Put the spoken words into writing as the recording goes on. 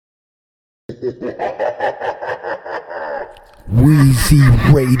Weezy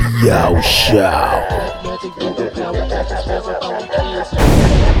Radio Show.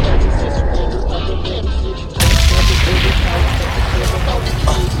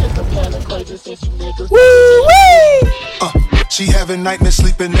 She having nightmares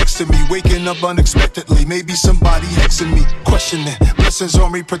sleeping next to me, waking up unexpectedly. Maybe somebody hexing me, questioning. Blessings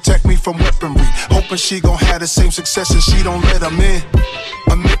on me, protect me from weaponry. Hoping she gon' have the same success and she don't let them in.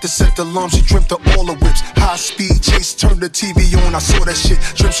 I meant to set the alarm, she trimmed all the whips. High speed chase, turned the TV on, I saw that shit.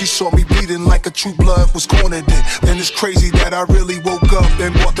 Trim, she saw me bleeding like a true blood was cornered in. Then it's crazy that I really woke up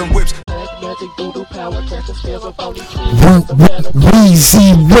and bought them whips.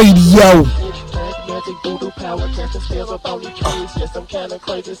 Weezy Radio.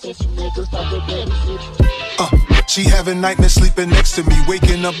 She having nightmares sleeping next to me,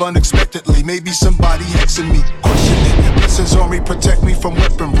 waking up unexpectedly. Maybe somebody hexing me, questioning. Blessings on me, protect me from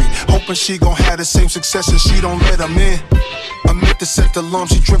weaponry. Hoping she gon' have the same success and she don't let them in. I meant to set the alarm,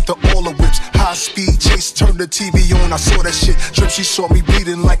 she trimmed all the whips. High speed chase, turned the TV on, I saw that shit. Trim, she saw me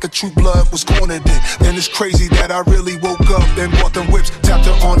bleeding like a true blood was cornered in. Then it's crazy that I really woke up and bought them whips. Tapped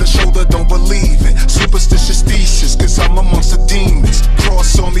her on the shoulder, don't believe it. Superstitious thesis, cause I'm amongst the demons.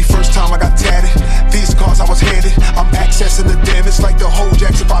 Cross on me, first time I got tatted. These cars I was handed, I'm accessing the damage like the whole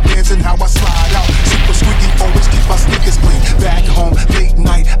jacks if I dance and how I slide out. Super squeaky, always keep my sneakers clean. Back home, late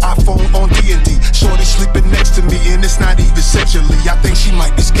night, iPhone on D&D. Shorty sleeping next to me and it's not even sexually. I think she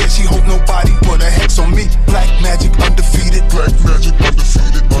might be scared, she hope nobody put a hex on me. Black magic undefeated. Black magic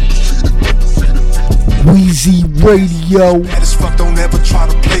undefeated, undefeated, undefeated. Weezy Radio. Mad as fuck, don't ever try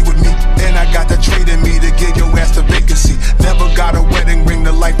to play with me. And I got that trade in me to give your ass the vacancy. Never got a wedding ring,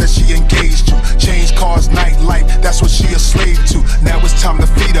 the life that she engaged to. Change cars, nightlife, that's what she a slave to. Now it's time to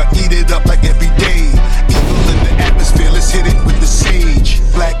feed her, eat it up like every day. Evil in the atmosphere, let's hit it with the sage.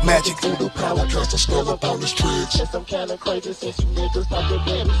 Black magic, voodoo power, cast a spell up on the streets.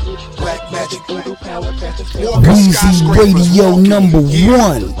 Black magic, voodoo power, cast a spell. Weezy Radio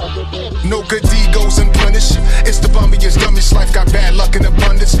 #1. No good deed goes unpunished. It's the bummiest, dumbest life, got bad luck in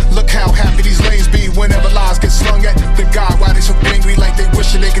abundance. Look how happy these lanes be whenever lies get slung at the guy. Why they so angry like they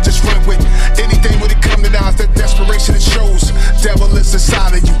wishing they could just run with anything when it come to downs, that desperation it shows. Devil is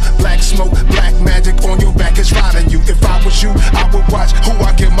inside of you. Black smoke, black magic on your back is riding you. If I was you, I would watch who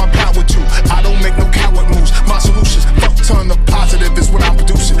I give my power to. I don't make no coward moves. My solutions, fuck ton of positive is what I'm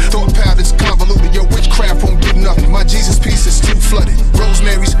producing. Thought patterns convoluted, your witchcraft won't do nothing. My Jesus piece is too flooded.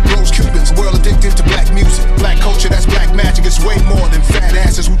 Rosemary's, rose Cubans, world addicted to black music. Black culture, that's black magic. It's way more than fat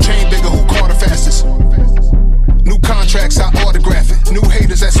asses who chain bigger, who call the fastest. New contracts, I autograph it. New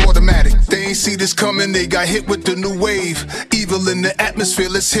haters, that's automatic. They ain't see this coming, they got hit with the new wave. Evil in the atmosphere,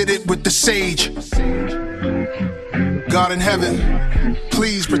 let's hit it with the sage. God in heaven,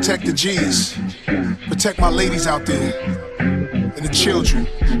 please protect the G's. Protect my ladies out there and the children.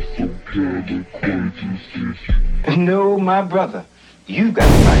 No, my brother, you got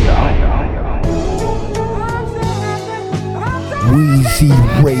to find out. Weezy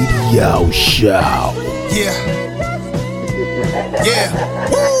Radio Show. Yeah. Yeah.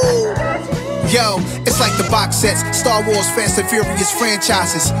 Woo! Yo, it's like the box sets, Star Wars, Fast and Furious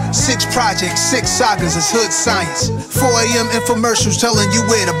franchises. 6 projects, 6 sagas, it's hood science. 4 a.m. infomercials telling you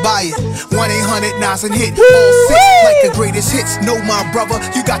where to buy it. 1-800-NAS and hit all 6 like the greatest hits. No, my brother,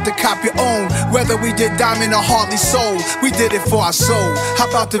 you got to cop your own. Whether we did Diamond or Harley Soul, we did it for our soul. How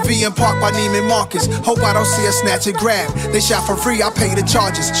about the V in Park by Neiman Marcus? Hope I don't see a snatch and grab. They shot for free, I pay the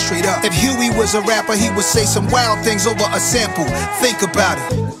charges, straight up. If Huey was a rapper, he would say some wild things over a sample. Think about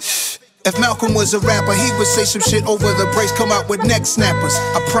it. If Malcolm was a rapper, he would say some shit over the brace, come out with neck snappers,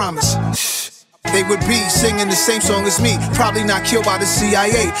 I promise. They would be singing the same song as me, probably not killed by the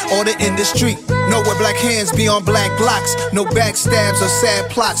CIA or the industry. No, where black hands be on black blocks, no backstabs or sad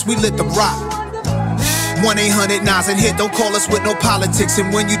plots, we lit the rock. 1-800-NAS and hit, don't call us with no politics.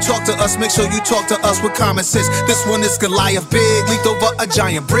 And when you talk to us, make sure you talk to us with common sense. This one is Goliath big, leaped over a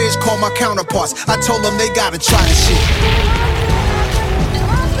giant bridge, call my counterparts. I told them they gotta try this shit.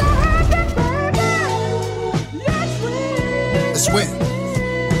 Let's win,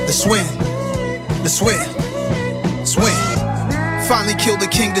 let's win, let's win, let's win. Finally killed the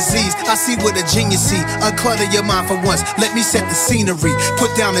king disease, I see what a genius see. Unclutter your mind for once, let me set the scenery.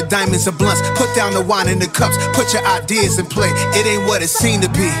 Put down the diamonds and blunts, put down the wine and the cups. Put your ideas in play, it ain't what it seemed to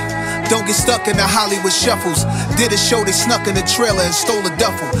be. Don't get stuck in the Hollywood shuffles. Did a show, they snuck in the trailer and stole a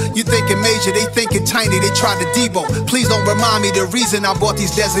duffel. You thinking major, they thinking tiny, they tried to Debo. Please don't remind me the reason I bought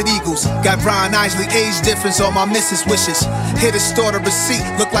these Desert Eagles. Got Brian Isley age difference on my missus' wishes. Hit a store, the receipt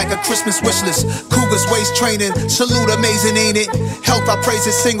look like a Christmas wish list. Cougars waist training, salute amazing, ain't it? Health I praise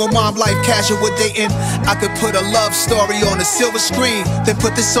it, single mom life, casual dating. I could put a love story on a silver screen, then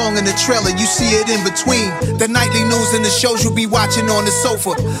put this song in the trailer, you see it in between. The nightly news and the shows you be watching on the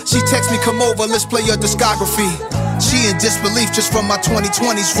sofa. She texts me, come over, let's play your discography. She in disbelief just from my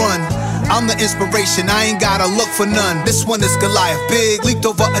 2020s run. I'm the inspiration, I ain't gotta look for none. This one is Goliath, big, leaped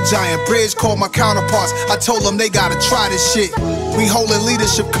over a giant bridge. Called my counterparts, I told them they gotta try this shit. We holding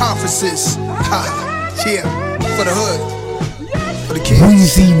leadership conferences. Ha, yeah, for the hood, for the kids.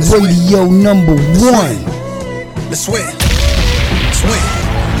 Weezy Radio number one. Let's win, let's win.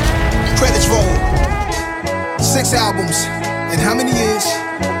 Credits roll. 6 albums, in how many years?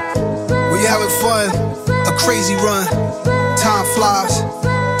 We having fun, a crazy run. Time flies.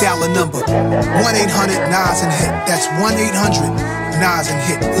 Dial a number 1-800-NAS and hit. That's 1-800-NAS and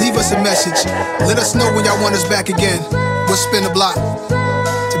hit. Leave us a message. Let us know when y'all want us back again. We'll spin the block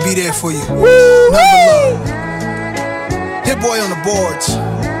to be there for you. Number love. Hit boy on the boards.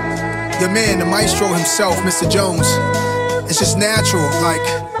 Your man, the maestro himself, Mr. Jones. It's just natural, like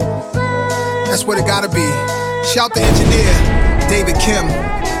that's what it gotta be. Shout the engineer, David Kim.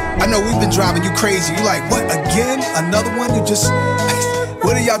 I know we've been driving you crazy. You like, what, again? Another one? You just,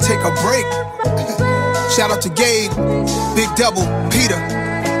 when do y'all take a break? Shout out to Gabe, Big Double, Peter,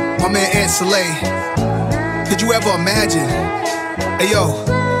 my man Aunt Soleil. Could you ever imagine? Hey yo,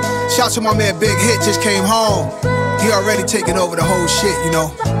 shout to my man Big Hit, just came home. He already taking over the whole shit, you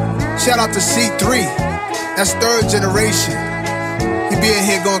know. Shout out to C3, that's third generation. He be in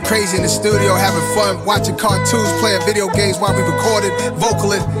here going crazy in the studio, having fun, watching cartoons, playing video games while we recorded,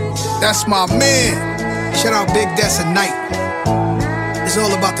 vocaling. That's my man. Shout out Big Des and Night. It's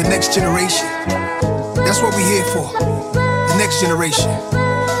all about the next generation. That's what we here for, the next generation.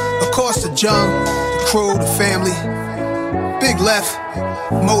 Of course, the Jung, the crew, the family. Big Left,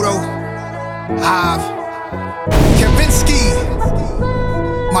 Moto, Hive, Kavinsky,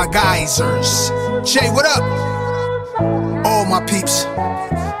 my geysers. Jay, what up? All my peeps.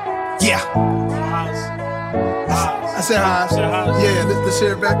 Yeah. I said Hives. Yeah, let's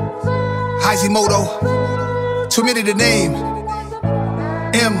hear it back. Hizimoto. Too many to name.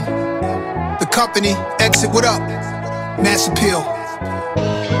 M. The company. Exit. What up? Mass Appeal.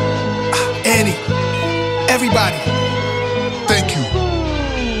 Annie. Everybody. Thank you.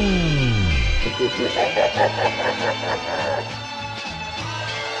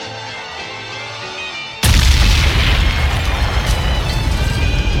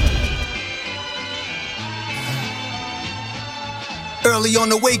 Early on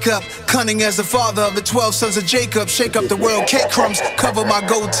the wake up, cunning as the father of the 12 sons of Jacob. Shake up the world, cake crumbs, cover my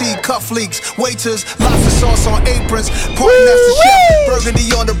goatee, cuff leaks, waiters, lobster sauce on aprons, parting as the chef,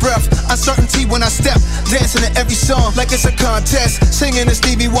 burgundy on the breath, uncertainty when I step, dancing to every song like it's a contest, singing a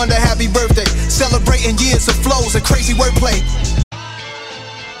Stevie Wonder happy birthday, celebrating years of flows and crazy wordplay.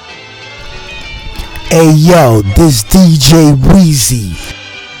 Hey yo, this DJ Weezy.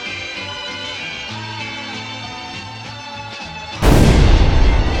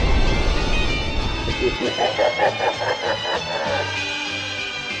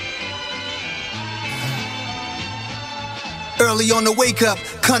 Early on the wake up,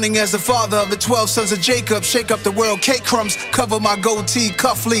 cunning as the father of the 12 sons of Jacob. Shake up the world, cake crumbs, cover my goatee,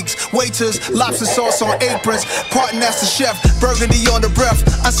 cuff leaks, waiters, lobster sauce on aprons, parting as the chef, burgundy on the breath,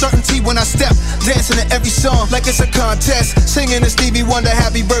 uncertainty when I step, dancing to every song like it's a contest, singing a Stevie Wonder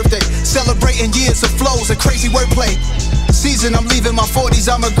happy birthday, celebrating years of flows and crazy wordplay. Season, I'm leaving my 40s,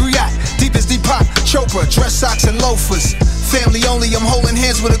 I'm a griot, deep as Deepak Chopra, dress socks and loafers. Family only, I'm holding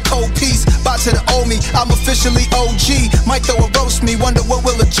hands with a cold piece. Bow to the old me, I'm officially OG. Might throw a roast me, wonder what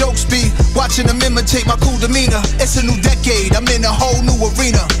will the jokes be. Watching them imitate my cool demeanor. It's a new decade, I'm in a whole new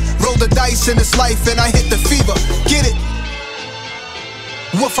arena. Roll the dice in this life and I hit the fever. Get it?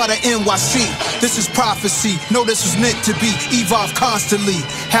 Wolf out of NYC, this is prophecy. Know this was meant to be, evolve constantly.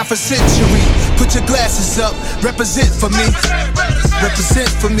 Half a century, put your glasses up, represent for me.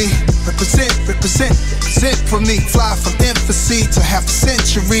 Represent for me, represent for me. Fly from infancy to half a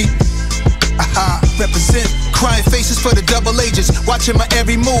century. Represent. Crying faces for the double agents, watching my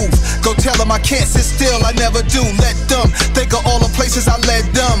every move. Go tell them I can't sit still, I never do. Let them think of all the places I led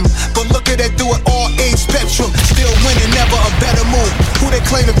them. But look at that, do it all age spectrum. Still winning, never a better move. Who they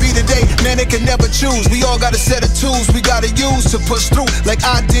claim to be today, man, they can never choose. We all got a set of tools we gotta use to push through. Like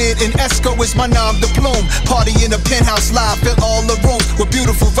I did in Esco, it's my nom de plume. Party in the penthouse live, fill all the rooms with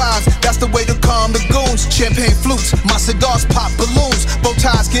beautiful vibes. That's the way to calm the goons. Champagne flutes, my cigars pop balloons. Bow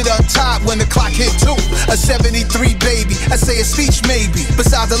ties get untied when the clock hit 2. A 73 baby, I say a speech maybe.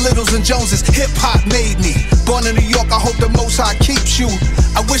 Besides the Littles and Joneses, hip-hop made me. Born in New York, I hope the Most High keeps you.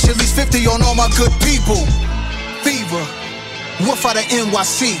 I wish at least 50 on all my good people. Fever, wolf out of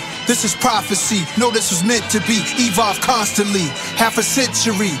NYC. This is prophecy, know this was meant to be. Evolve constantly, half a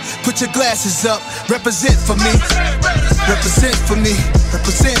century. Put your glasses up, represent for me. Represent for me,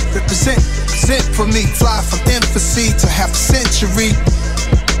 represent for me. Fly from infancy to half a century.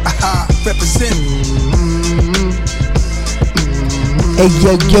 Represent. Hey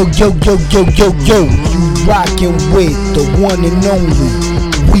yo, you rockin' with the one and only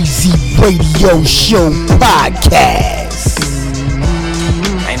Weezy Radio Show Podcast.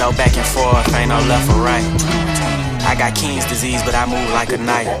 Ain't no back and forth, ain't no left or right. I got King's disease, but I move like a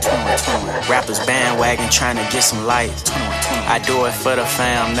knight. Rappers bandwagon trying to get some light. I do it for the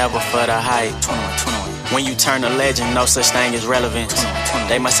fam, never for the hype. When you turn a legend, no such thing as relevance.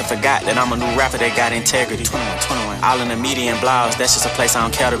 They must have forgot that I'm a new rapper that got integrity. All in the media and blogs, that's just a place I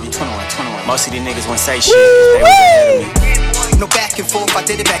don't care to be. Most of these niggas wouldn't say shit, they was ahead of me. No back and forth, I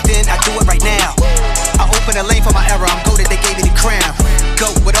did it back then, I do it right now. I open a lane for my era, I'm goated, they gave me the crown. Go,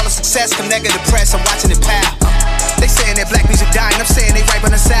 with all the success come negative press, I'm watching it pow. They saying that black music dying, I'm saying they right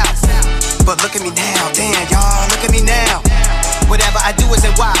on the south. But look at me now, damn y'all, look at me now. Whatever I do is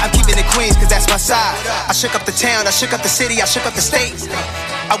in why, I'm keeping it Queens cause that's my side. I shook up the town, I shook up the city, I shook up the state.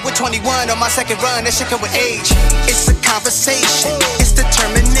 I went 21 on my second run, that shit come with age. It's a conversation, it's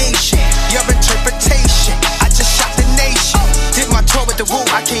determination, your interpretation. I just shocked the nation. Did my tour with the Woo,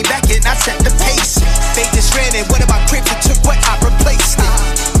 I came back and I set the pace. They just ran in, one of my cribs and took what I replaced it.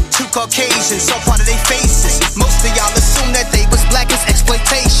 Two Caucasians, so part of their faces. Most of y'all assume that they was black as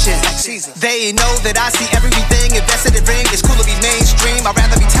exploitation. They know that I see everything invested in ring. It's cool to be mainstream, I'd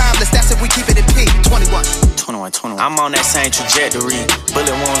rather be timeless, that's if we keep it in P. 21. I'm on that same trajectory.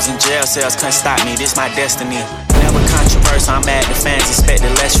 Bullet wounds and jail cells couldn't stop me, this my destiny. Never controversial, I'm mad the fans expected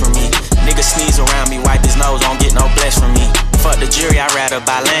less from me. Niggas sneeze around me, wipe his nose, won't get no bless from me. Fuck the jury, I'd rather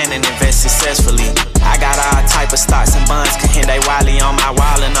buy land and invest successfully. I got all type of stocks and bonds, Kahinde Wiley on my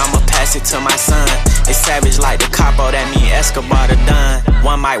wall and I'ma pass it to my son. It's savage like the capo, that mean Escobar the Don.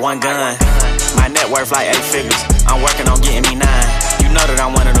 One mic, one gun. My net worth like 8 figures, I'm working on getting me 9. You know that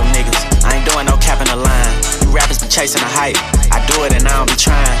I'm one of them niggas, I ain't doing no cap in the line. You rappers be chasing the hype, I do it and I don't be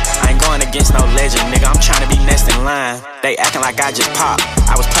trying. I ain't going against no legend, nigga, I'm trying to be next in line. They acting like I just popped,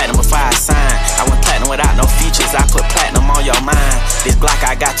 I was platinum before I signed. I went platinum without no features, I put platinum on your mind. This Glock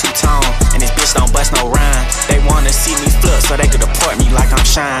I got 2-tone, and this bitch don't bust no rhyme. They wanna see me flip so they could deport me like I'm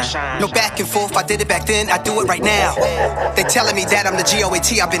Shine. No back and forth, I did it back then, I do it right now. They telling me that I'm the GOAT,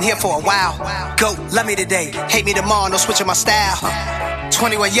 I've been here for a while. Go, love me today, hate me tomorrow, no switching my style.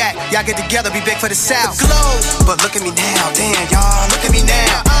 21 yak, y'all get together, be big for the South. The globe, but look at me now, damn y'all, look at me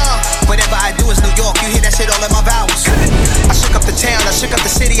now. Whatever I do is New York, you hear that shit all in my vowels. I shook up the town, I shook up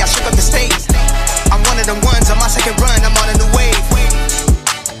the city, I shook up the state. I'm one of them ones on my second run, I'm on a new wave.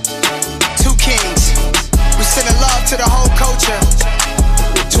 2 kings, we sending love to the whole culture.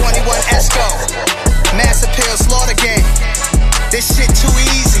 21 Esco, Mass Appeal, Slaughter Gang. This shit too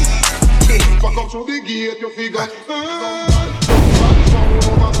easy. Back up to the gate, you figure.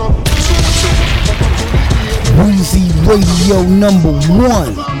 Weezy Radio number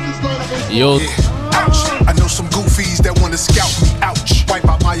 1. Yo. Ouch. I know some goofies that wanna scout me. Ouch. Wipe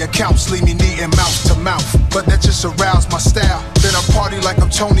out my accounts, leave me neat and mouth to mouth. But that just aroused my style. Then I party like I'm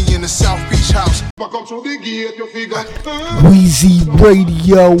Tony in the South Beach house. Back up to the gate, you figure. Weezy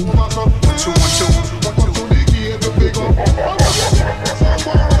Radio. 1, 2, 1, 2. Back up to the gate, you figure.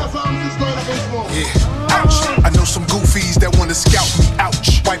 Yeah. Ouch. I know some goofies that wanna scout me.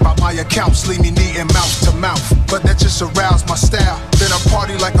 Ouch. Wipe out my accounts, leave me neat and mouth to mouth. But that just aroused my style. Then I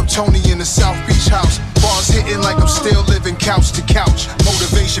party like I'm Tony in the South Beach house. Bars hitting like I'm still living couch to couch.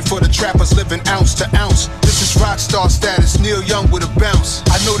 Motivation for the trappers living ounce to ounce. This is rockstar status, Neil Young with a bounce.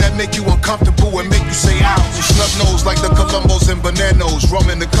 I know that make you uncomfortable and make you say ouch. Snub nose like the Columbos and Bananos. Rum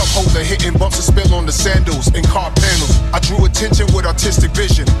in the cup holder, hitting bumps and spill on the sandals and car panels. I drew attention with artistic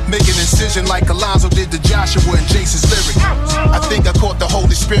vision, making incision like Alonzo did to Joshua and Jason's lyric. I think I caught the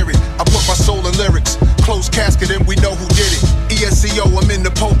Holy Spirit. I put my soul in lyrics. Closed casket and we know who did it. ESCO, I'm in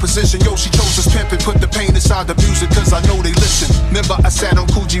the pole position. Yo, she chose us pimpin', put the pain inside the music, cause I know they listen. Remember, I sat on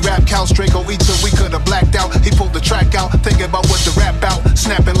Coogee rap couch, Draco Eater, we could've blacked out. He pulled the track out, thinking about what to rap out.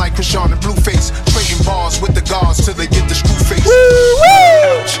 Snapping like Krishan and Blueface, trading bars with the guards till they get the screw face.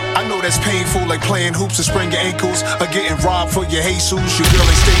 Ouch, I know that's painful, like playing hoops and sprain your ankles, or getting robbed for your Jesus. Your girl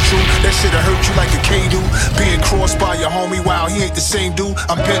ain't stay true, that shit'll hurt you like a K-do. Being crossed by your homie, wow, he ain't the same dude.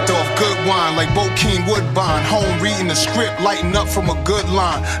 I'm bent off good wine, like Bokeem Woodbine. Home reading the script, lighting up from a good line.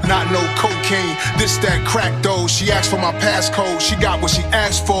 Not no cocaine, this that crack though. She asked for my passcode, she got what she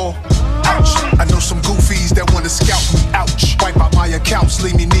asked for. Ouch, I know some goofies that wanna scalp me, ouch. Wipe out my accounts,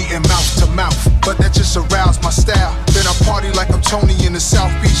 leave me needing mouth to mouth. But that just aroused my style. Then I party like I'm Tony in the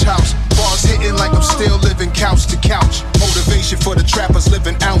South Beach house. Bars hitting like I'm still living couch to couch. Motivation for the trappers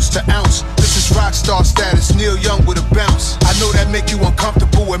living ounce to ounce. This is rock star status, Neil Young with a bounce. I know that make you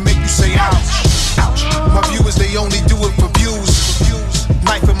uncomfortable and make you say ouch, ouch. My viewers, they only do it for views.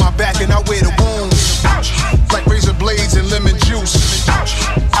 Knife in my back and I wear the wounds. Ouch, like razor blades and lemon juice. Ouch,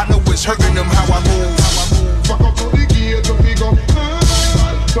 I know it's hurting them how I move. Fuck up to the gate, you figure.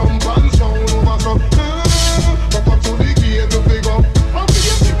 Jump and sound over some. Fuck up to the gate, you figure.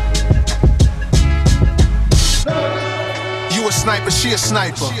 You a sniper, she a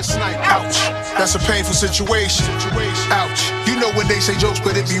sniper. Ouch, that's a painful situation. Ouch, you know when they say jokes,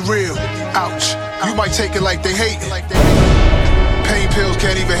 but it be real. Ouch, you might take it like they hate it. Pain pills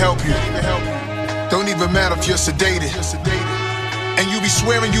can't even help you. Don't even matter if you're sedated. And you be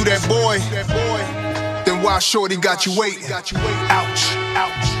swearing you that boy. Then why shorty got you waiting? Ouch, ouch,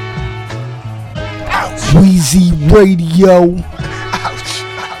 ouch. Weezy Radio. Ouch,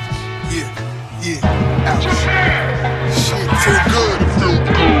 yeah, ouch. Shit, feel good.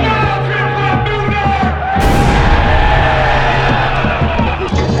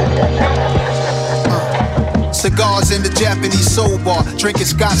 Cigars in the Japanese soul bar, drinking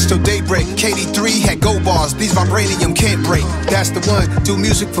scotch till daybreak. KD3 had go bars, these vibranium can't break. That's the one, do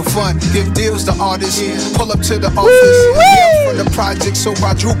music for fun, give deals to artists, pull up to the office. Yeah, from the project, so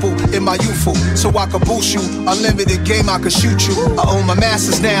quadruple in my youthful, so I could boost you. Unlimited game, I could shoot you. I own my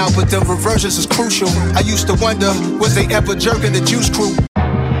masters now, but the reversions is crucial. I used to wonder, was they ever jerking the Juice Crew?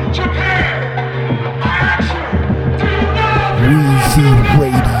 Weezy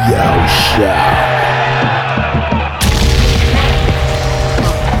Radio Show.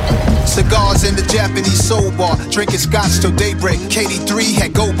 Cigars in the Japanese soul bar, drinking scotch till daybreak. KD3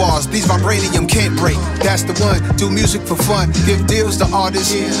 had go bars, these vibranium can't break. That's the one, do music for fun, give deals to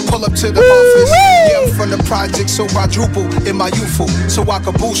artists, pull up to the office. Yeah, I'm from the project, so quadruple in my youthful, so I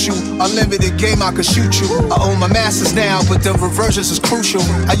could boost you. Unlimited game, I could shoot you. I own my masters now, but the reversions is crucial.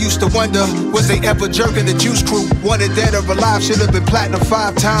 I used to wonder, was they ever jerking the Juice Crew? Wanted dead or alive, should have been platinum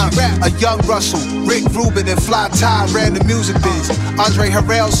 5 times. A young Russell, Rick Rubin and Fly Ty ran the music biz. Andre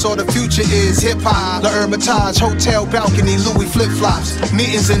Harrell saw the future is hip-hop. The Hermitage, hotel balcony, Louis flip-flops.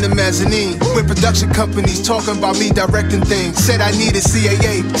 Meetings in the mezzanine with production companies talking about me directing things. Said I needed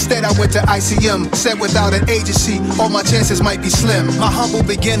CAA, instead I went to ICM. Said without an agency, all my chances might be slim. My humble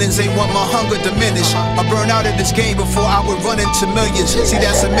beginnings ain't want my hunger diminish. I burn out in this game before I would run into millions. See,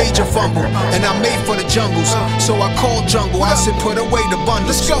 that's a major fumble, and I'm made for the jungles. So I called jungle, I said put away the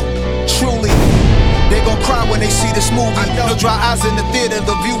bundles. Let's go. Truly, they gon' cry when they see this movie. No dry eyes in the theater,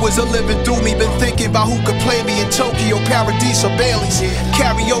 the viewers are living through me. Been thinking about who could play me in Tokyo, Paradise or Bailey's.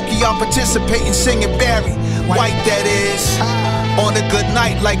 Karaoke, I'm participating, singing Barry White, that is. On a good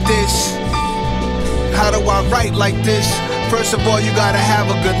night like this. How do I write like this? First of all, you gotta have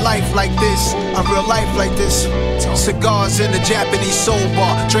a good life like this. A real life like this. Cigars in the Japanese soul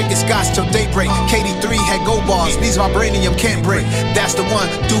bar, drinking scotch till daybreak. KD3 had go bars, these vibranium can't break. That's the one,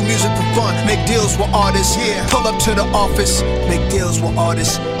 do music for fun, make deals with artists. Yeah, pull up to the office, make deals with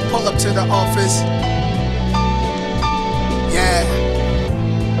artists. Pull up to the office. Yeah.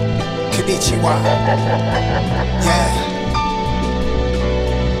 Konnichiwa. Yeah.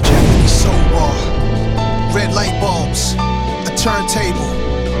 Japanese soul bar, red light bulbs, a turntable,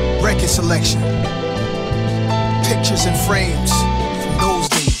 record selection. Pictures and frames from those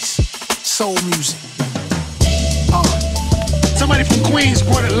days. Soul music. Somebody from Queens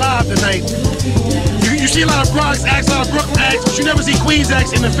brought it live tonight. You see a lot of Bronx acts, a lot of Brooklyn acts, but you never see Queens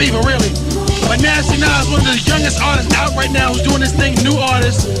acts in the fever, really. But Nasty Nas, one of the youngest artists out right now, who's doing this thing, new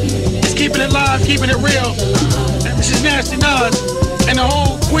artist, is keeping it live, keeping it real. And this is Nasty Nas and the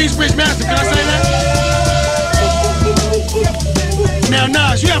whole Queensbridge Massive. Can I say that? Now,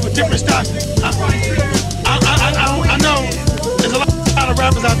 Nas, you have a different style. I know there's a lot of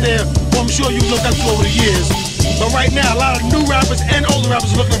rappers out there who I'm sure you've looked up to over the years. But right now, a lot of new rappers and older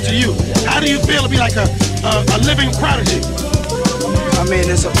rappers are looking up to you. How do you feel to be like a living prodigy? I mean,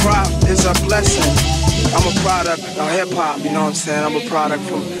 it's a blessing. I'm a product of hip hop, you know what I'm saying? I'm a product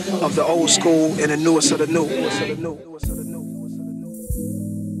of the old school and the newest of the new.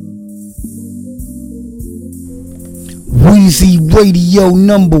 Weezy Radio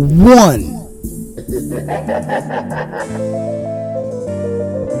 #1.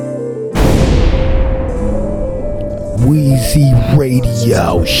 Weezy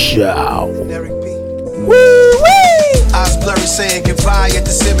Radio Show. Woo-wee! Eyes blurry saying goodbye at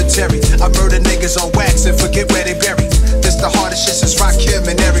the cemetery. I murder niggas on wax and forget where they buried. This the hardest shit since Rakim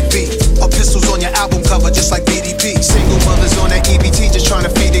and Eric B. Or pistols on your album cover just like BDP. Single mothers on that EBT just trying to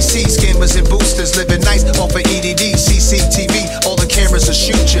feed they seed. Scammers and boosters living nice off of EDD. CCTV, all the cameras will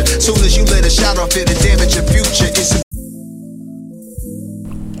shoot you. Soon as you let a shot off it'll damage your future. It's a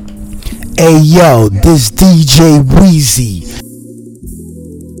Hey yo, this DJ Weezy.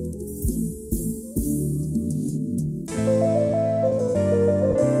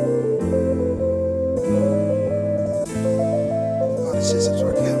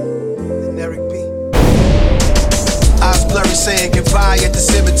 saying goodbye at the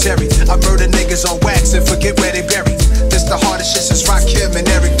cemetery. I murder niggas on wax and forget where they buried. This the hardest shit since Rakim and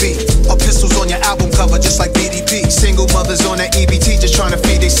Eric B. Or pistols on your album cover just like BDP. Single mothers on that EBT just trying to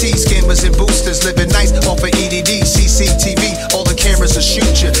feed they seed. Scammers and boosters living nice off of EDD. CCTV, all the cameras will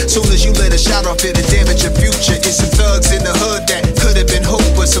shoot you. Soon as you let a shot off it'll damage your future. It's some thugs in the hood that could have been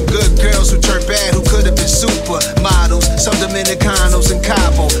Hooper. Some good girls who turned bad who could have been super models. Some Dominicanos in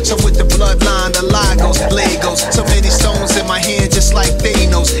Cabo. Some with the bloodline, the Lagos, Legos. So many stones in my hand just like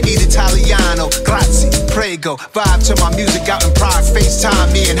Thanos. Eat Italiano, grazie, prego. Vibe to my music out in pride.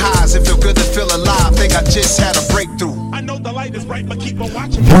 FaceTime me and highs. It feel good to feel alive. Think I just had a breakthrough. I know the light is bright, but keep on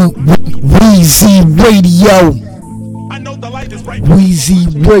watching. Weezy Radio. I know the light is bright. Weezy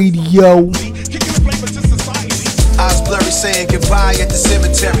Radio. Eyes blurry saying goodbye at the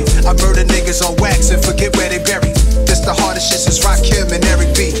cemetery. I murder niggas on wax and forget where they buried. This the hardest shit since Rakim and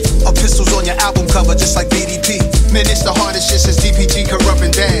Eric B. Or pistols on your album cover just like BDP. Man, it's the hardest shit since DPG, Corrupt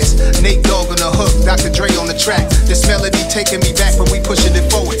and Daz. Nate Dogg on the hook, Dr. Dre on the track. This melody taking me back, but we pushing it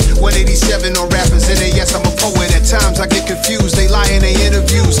forward. 187 on rappers, and yes, I'm a poet. At times I get confused, they lie in their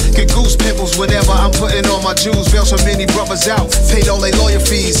interviews. Get goose pimples whenever I'm putting on my jewels. Bail so many brothers out, paid all their lawyer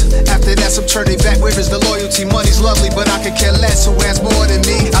fees. After that, some turn they back, where is the loyalty? Money's lovely, but I could care less, who has more than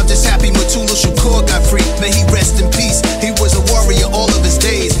me? I'm just happy Matulu Shakur got free. May he rest in peace. He was a warrior all of his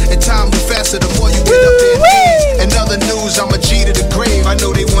days. And time moves faster the more you get up there in age. In other news, I'm a G to the grave. I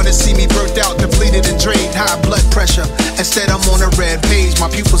know they wanna see me burnt out, depleted and drained. High blood pressure. Instead, I'm on a red page. My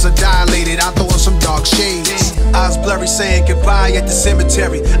pupils are dilated. I throw on some dark shades. Eyes blurry saying goodbye at the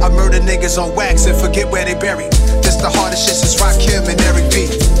cemetery. I murder niggas on wax and forget where they buried. This the hardest shit since Rakim and Eric B.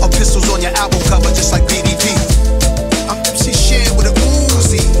 Or pistols on your album cover just like BDP. I'm MC Shan with a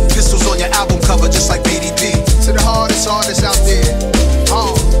Uzi. Pistols on your album cover just like BDP. To the hardest artists out there.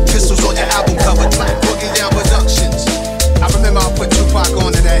 Pistols on your album cover. Boogie Down Productions. I remember I put Tupac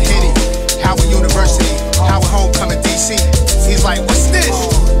on to that Henny. Howard University. Howard Homecoming DC. He's like, what's this?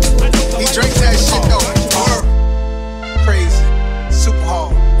 He drank that shit though. Crazy. Super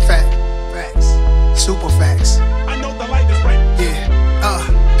hard. Facts. Super facts. I know the light is bright. Yeah.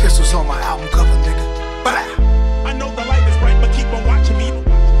 Pistols on my album cover, nigga. I know the light is bright, but keep on watching me.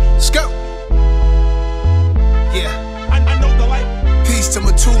 Let's go. Yeah. I know the light. Peace to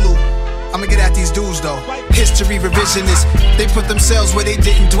Matulu. I'ma get at these dudes though. History revisionists. They put themselves where they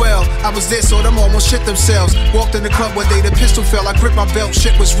didn't dwell. I was there, so them almost shit themselves. Walked in the club one day, the pistol fell. I gripped my belt,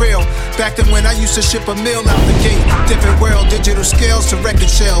 shit was real. Back then when I used to ship a meal out the gate. Different world, digital scales to record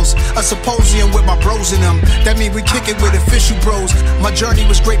shells. A symposium with my bros in them. That mean we kick it with official bros. My journey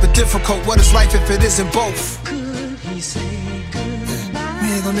was great but difficult. What is life if it isn't both?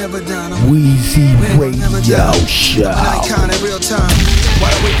 Never down. Weezy Radio Show. An icon in real time.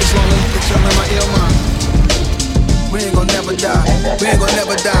 Why I wait this long to get y'all in my ill mind? We ain't gon' never die. We ain't gon'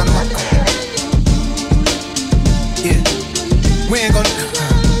 never die. No. Yeah. We ain't gon'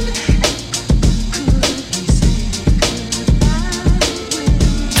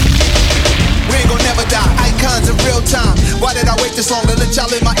 never die. Icons in real time. Why did I wait this long to let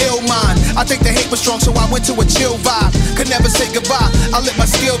y'all in my ill mind? I think the hate was strong, so I went to a chill vibe. Could never say goodbye. I let my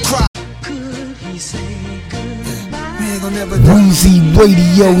skill cry. Weezy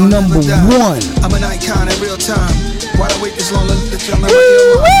Radio #1. I'm an icon in real time. Why I wait this long to let y'all in my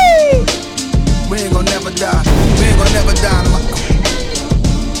ill mind? We ain't gon' never die. We ain't gon' never die.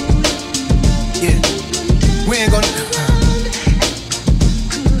 Yeah. We ain't gon'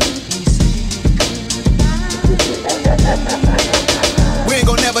 We ain't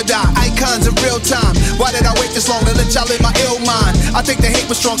gon' never die. Icons in real time. Why did I wait this long to let y'all in my ill mind? I think the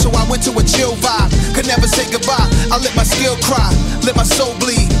super strong, so I went to a chill vibe. Could never say goodbye. I let my skill cry, let my soul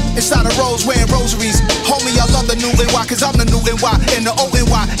bleed. Inside a rose wearing rosaries. Homie, I love the new NY, cause I'm the new NY and the old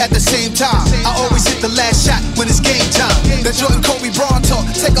NY at the same time. I always hit the last shot when it's game time. The Jordan Kobe Braun talk,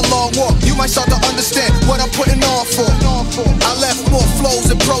 take a long walk. You might start to understand what I'm putting on for. I left more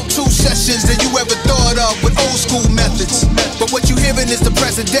flows and Pro 2 sessions than you ever thought of with old school methods. But what you hearing is the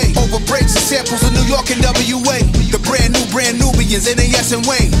present day. Over breaks and samples of New York and WA. The brand Nubians, NAS and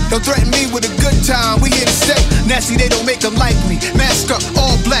Wayne. Don't threaten me with a good time, we here to stay. Nasty, they don't make them like me. Mask up,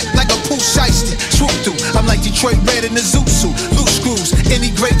 all black, like a Pooh Shiesty. Swoop through, I'm like Detroit Red in the Zoot suit. Loose screws, any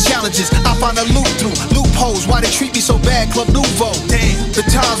great challenges, I find a loop through. Loopholes, why they treat me so bad, Club Nouveau. Damn, the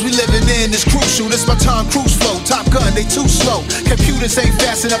times we living in is crucial. This my Tom Cruise flow. Top Gun, they too slow. Computers ain't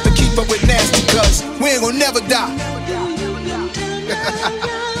fast enough to keep up with nasty, cuz we ain't gon' never die.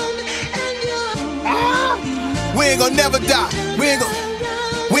 We ain't gon' never die. We ain't gon' never die.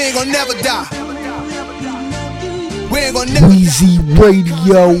 We ain't gon' never die. Weezy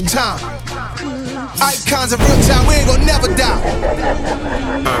Radio. Time. Icons of real time. We ain't gon' never die.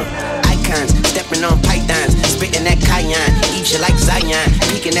 Icons, stepping on pythons, spitting that cayenne, eat you like Zion,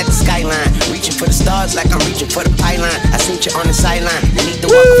 peeking at the skyline, reaching for the stars like I'm reaching for the pylon. I seen you on the sideline, you need to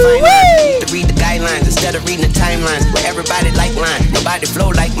walk a fine line, need to read the guidelines instead of reading the timelines, where everybody like line, nobody flow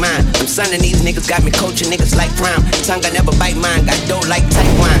like mine. I'm sonning these niggas, got me coaching niggas like prime. Tongue I never bite mine, got dough like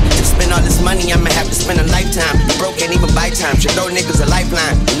tight wine. To spend all this money, I'ma have to spend a lifetime. You broke, can't even buy time, should throw niggas a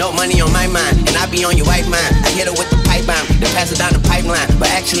lifeline. No money on my mind, and I be on your wife mind. I hit her with the pipe bomb, then pass it down the pipeline, but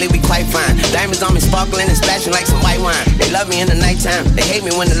actually we quite fine. Diamonds on me sparkling and splashing like some white wine. They love me in the nighttime, they hate me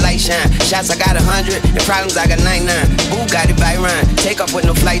when the light shine. Shots I got 100, and problems I got 99. Boo got it by Ryan, take off with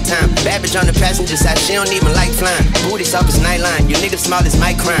no flight time. Bad bitch on the passenger side, she don't even like flying. Booty soft as nightline, you niggas small as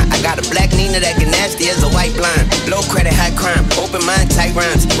my crime. I got a black Nina that get nasty as a white blind. Low credit, high crime, open mind, tight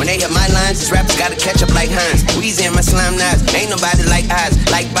rhymes. When they hit my lines, these rappers gotta catch up like Hines. Weezy and my slime knives, ain't nobody like eyes.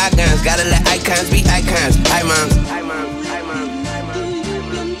 Like bygones, gotta let icons be icons. Hi moms. Hi moms.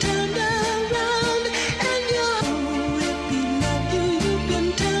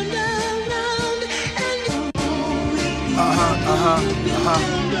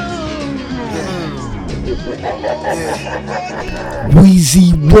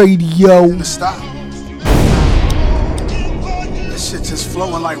 Weezy Radio. Stop. This shit just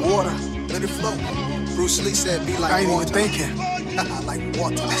flowing like water. Let it flow. Bruce Lee said, "Be like water." I ain't even thinking. Like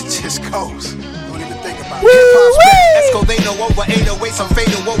water. It just goes. Don't even think about it. Hip-hop's back. Esco, they know over 808. Some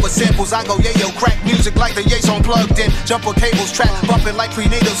fatal over samples. I go yayo, crack music like the Yates on plugged in. Jump on cables, trap bumping like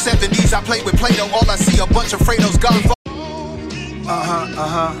prenatal 70s. I play with Play-Doh. All I see a bunch of Fredos gone.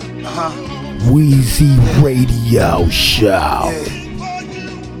 Weezy Radio Show. Yeah.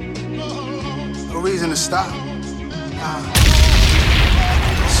 No reason to stop.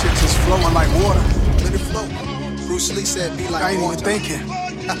 Shit just flowing like water. Let it flow. Bruce Lee said, "Be like water." I ain't even thinking.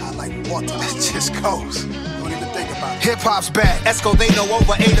 Like water. It just goes. Don't even think about it. Hip-hop's back. Esco, they know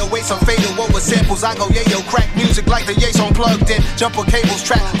over 808. Some fatal over samples. I go yayo, crack music like the Yates on plugged in. Jump on cables,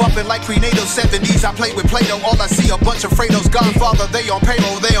 trap bumping like prenatal 70s. I play with Play-Doh. All I see a bunch of Fredos. Godfather, they on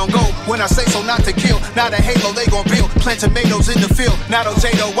payroll, they on go. When I say so, not to kill. Not a halo, they gon' build. Plant tomatoes in the field. Not a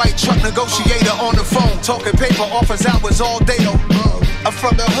Jado, white truck negotiator on the phone. Talking paper, offers hours all day though. I'm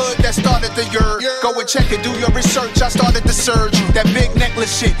from the hood that started the yurt. Go and check and do your research. I started the surge. That big necklace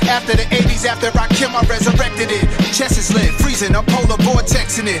shit. After the 80s, after I killed, I resurrected it. Chest is lit, freezing, I'm polar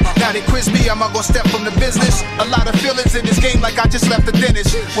vortexing it. Now they quiz me, I'm gonna step from the business. A lot of feelings in this game like I just left the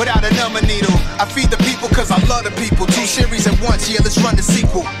dentist. Without a number needle. I feed the people cause I love the people. 2 series at once, yeah, let's run the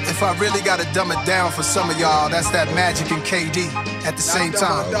sequel. If I really gotta dumb it down for some of y'all, that's that Magic and KD at the same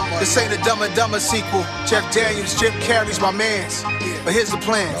time. This ain't a Dumb and Dumber sequel. Jeff Daniels, Jim Carrey's my mans. But here's the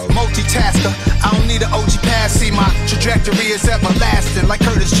plan, multitasker. I don't need an OG pass, see my trajectory is everlasting. Like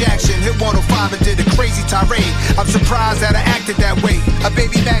Curtis Jackson, hit 105 and did a crazy tirade. I'm surprised that I acted that way. A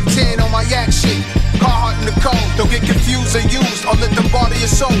baby Mac 10 on my yak shit. Carhartt in the cold, don't get confused and used or let them bother your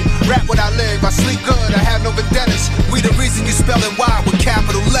soul. Rap what I live, I sleep good, I have no vendettas. We the reason you spellin' Y with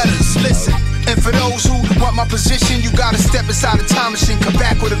capital letters. Listen. And for those who want my position, you gotta step inside a time machine, come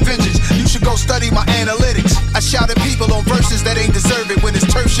back with a vengeance. You should go study my analytics. I shout at people on verses that ain't deserve it. When it's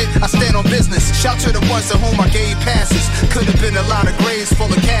turf shit, I stand on business. Shout to the ones to whom I gave passes. Could've been a lot of graves full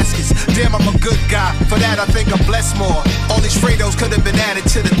of caskets. Damn, I'm a good guy. For that, I think I'm blessed more. All these Fredos could've been added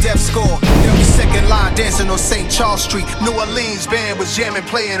to the death score. They'll be second line dancing on St. Charles Street. New Orleans band was jamming,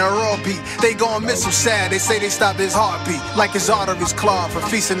 playing a raw beat. They gon' miss him sad. They say they stopped his heartbeat. Like his arteries clogged for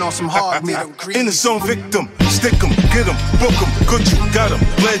feasting on some hard meat. In the zone, victim, stick 'em, get 'em, book 'em, good you got him,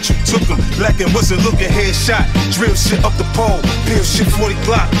 glad you took him. Lacking wasn't looking, headshot. Drill shit up the pole, peel shit 40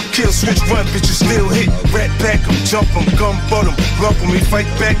 Glock. Kill switch, run, bitches still hit. Rat pack him, jump him, gun butt him. Lump him, he fight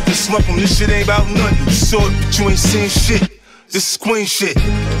back, then slump him. This shit ain't about nothing. You saw it, but you ain't seen shit. This is queen shit.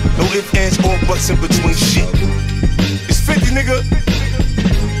 No ifs, ands, or buts in between shit. It's 50, nigga.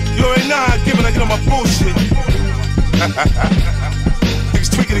 You already know how I give it, I get on my bullshit. Niggas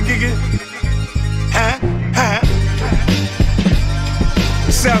tweaking and gigging.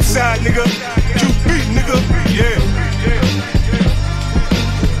 Southside, nigga. QB, nigga. Yeah.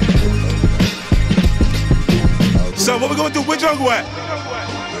 So what we gonna do? Where Jungle at?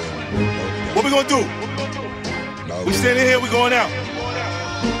 What we gonna do? We standing here, we going out.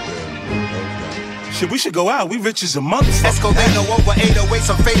 Shit, we should go out. We rich as a motherfucker. Escalado over 808,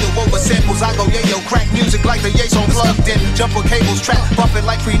 some fatal over samples. I go yayo, crack music like the Yates on plugged in. Jumper cables, trap, bumping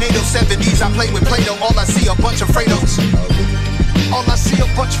like prenatal 70s. I play with Play-Doh, all I see a bunch of Fredos. All I see a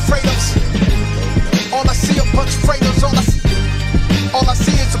bunch of Fredos. All I see a bunch of Fredos. All I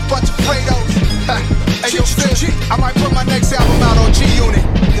see is a bunch of Fredos. Hey yo, Stitch, I might put my next album out on G-Unit.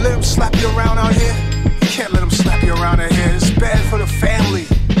 You let them slap you around out here? You can't let them slap you around out here. It's bad for the family.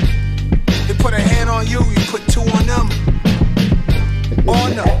 They put a hand on you, you put two on them.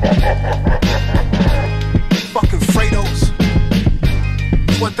 On them. Fucking Fredos.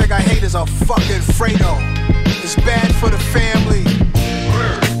 One thing I hate is a fucking Fredo. It's bad for the family.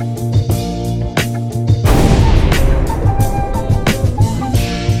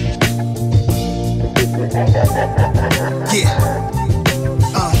 Yeah.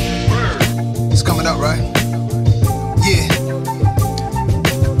 It's coming up, right? Yeah.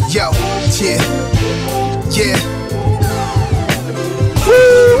 Yo. Yeah. Yeah.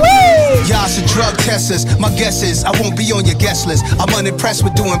 Y'all should drug testers. My guess is I won't be on your guest list. I'm unimpressed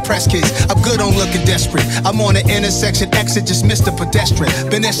with doing press kids. I'm good on looking desperate. I'm on the intersection exit, just missed a pedestrian.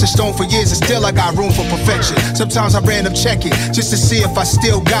 Been etched in stone for years and still I got room for perfection. Sometimes I random check it just to see if I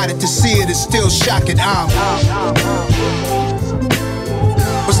still got it. To see it is still shocking.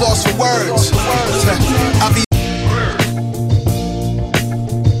 Was lost for words. I'll be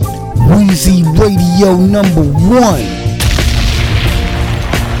Weezy Radio #1.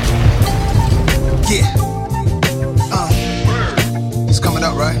 Yeah. It's coming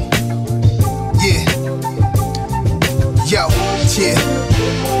up, right? Yeah. Yo. Yeah.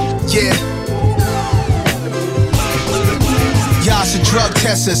 Yeah. Y'all should drug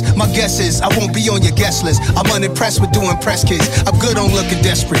testers. My guess is I won't be on your guest list. I'm unimpressed with doing press kids. I'm good on looking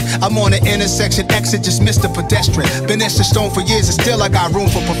desperate. I'm on the intersection exit, just missed a pedestrian. Been etched in stone for years and still I got room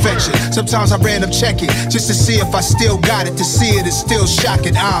for perfection. Sometimes I random check it just to see if I still got it. To see it is still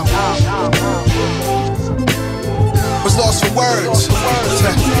shocking. Was lost for words.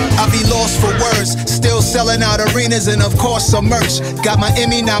 I be lost for words. Still selling out arenas and of course some merch. Got my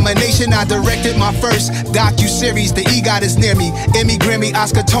Emmy nomination, I directed my first docu-series. The EGOT is near me. Emmy, Grammy,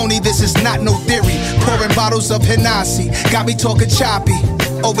 Oscar, Tony, this is not no theory. Pouring bottles of Hennessy, got me talking choppy.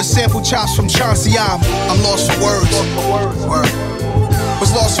 Over sample chops from Chauncey, I'm lost for words.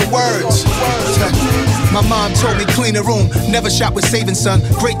 Was lost for words. My mom told me clean the room, never shot with saving son.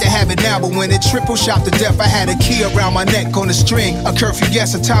 Great to have it now, but when it triple shot to death, I had a key around my neck on a string. A curfew,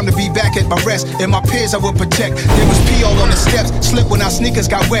 yes, a time to be back at my rest. And my peers I would protect. There was pee all on the steps, slipped when our sneakers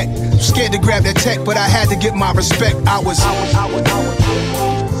got wet. Scared to grab that tech, but I had to get my respect. I was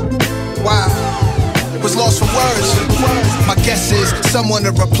wow. Was lost for words. My guess is someone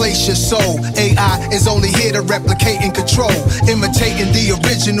to replace your soul. AI is only here to replicate and control. Imitating the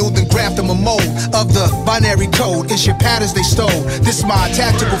original, then graft them a mold of the binary code. It's your patterns they stole. This is my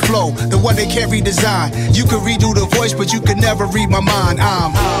tactical flow, the one they can't redesign. You can redo the voice, but you can never read my mind.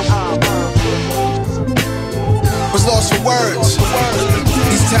 Was lost for words.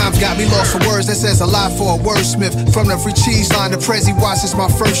 These times got me lost for words. That says a lot for a wordsmith. From the free cheese line to Prezi Watch is my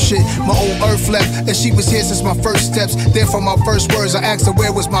first shit. My old earth left, and she was here since my first steps. Then from my first words, I asked her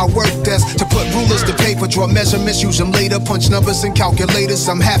where was my work desk. To put rulers to paper, draw measurements, use them later. Punch numbers and calculators.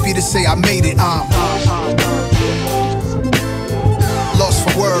 I'm happy to say I made it. Lost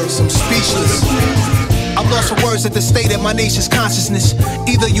for words, I'm speechless. I'm lost for words at the state of my nation's consciousness.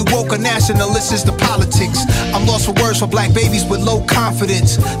 Either you woke or nationalist is the politics. I'm lost for words for black babies with low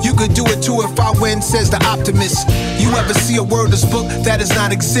confidence. You could do it too if I win, says the optimist. You ever see a wordless book that does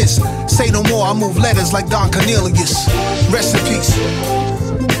not exist? Say no more, I move letters like Don Cornelius. Rest in peace.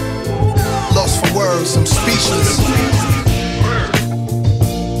 Lost for words, I'm speechless.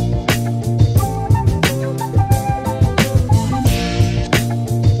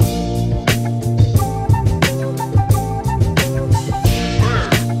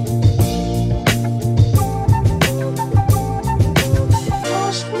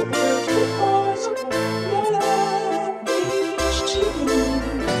 I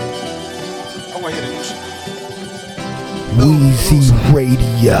want to hear the new shit. Weezy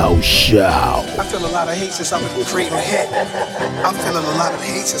Radio Show. I feel a lot of hate since I've been creating a hit. I'm feeling a lot of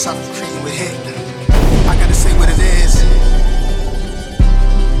hate since I've been creating a hit. I gotta say what it is.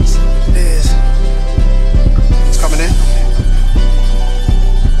 It is. It's coming in.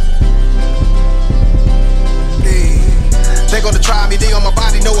 Hey. They gonna try me, they on my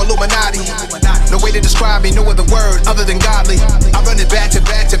body, no Illuminati. No way to describe me, no other word other than godly. I run it back to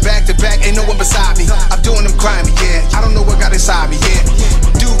back to back to back, ain't no one beside me. I'm doing them grimy, yeah. I don't know what got inside me, yeah.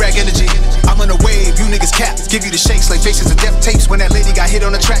 Do-rag energy, I'm on a wave, you niggas cap. Give you the shakes like faces of death tapes when that lady got hit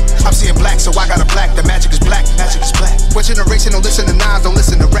on the track. I'm seeing black, so I got a black. The magic is black, magic is black. What generation don't listen to Nas, don't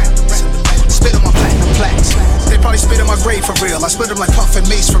listen to rap. Spit on my platinum plaques. They probably spit on my grave for real. I split them like Puff and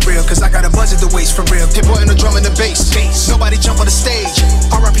Mace for real, cause I got a budget to waste for real. Hit boy in the drum and the bass. Nobody jump on the stage.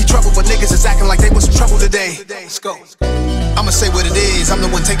 R.I.P. trouble, but niggas is acting like they was some trouble today. Let's go. I'ma say what it is, I'm the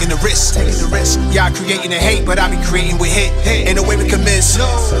one taking the risk. Y'all creating the hate, but I be creating with hit. Ain't no way we can miss.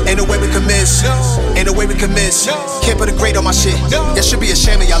 Ain't no way we can miss. Ain't no way we can miss. Can't put a grade on my shit. That should be a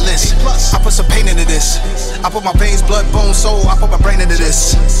shame of y'all list. I put some pain into this. I put my veins, blood, bone, soul. I put my brain into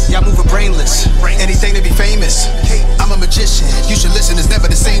this. Y'all moving brainless. Anything to be famous. I'm a magician. You should listen, it's never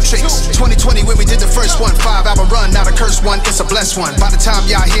the same tricks. 2020 when we did the first one, 5-album run, not a cursed one, it's a blessed one. By the time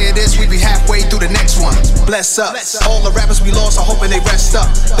y'all hear this, we be halfway through the next one. Bless up. All the rappers we lost, I'm hoping they rest up.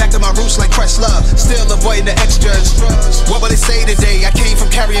 Back to my roots like Questlove, still avoiding the extras. What will they say today? I came from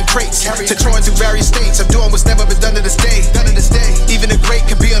carrying crates to touring through various states. I'm doing what's never been done to this day. Even the great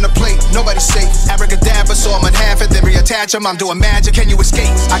can be on the plate, nobody's safe. Abracadabra, so I'm in half it, then reattach them. I'm doing magic, can you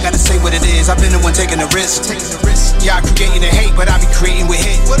escape? I gotta say what it is, I've been the one taking the risk. Y'all creating the hate, but I be creating with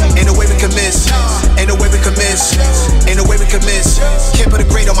hit. Ain't no way we can miss. Ain't no way we can miss. Ain't no way we can miss. Can't put a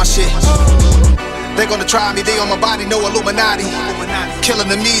grade on my shit. They gonna try me, they on my body, no Illuminati. Killing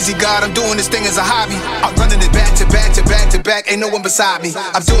them easy, God, I'm doing this thing as a hobby. I'm running it back to back to back to back, ain't no one beside me.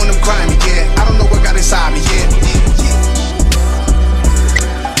 I'm doing them grimy, yeah. I don't know what got inside me, yeah.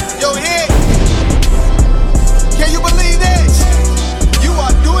 Yo, here. Can you believe this? You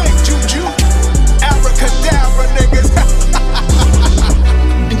are doing juju, abracadabra, niggas.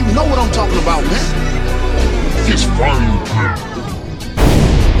 And you know what I'm talking about, man. It's fun.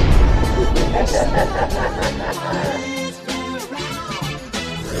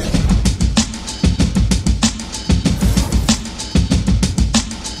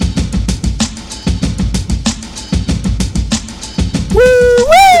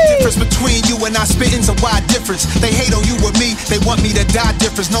 Between you and I spitting's a wide difference. They hate on you or me, they want me to die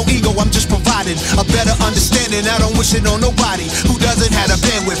difference. No ego, I'm just providing a better understanding. I don't wish it on nobody who doesn't have a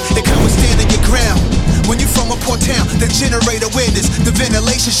bandwidth. It comes with standing your ground. When you from a poor town, the generator awareness, the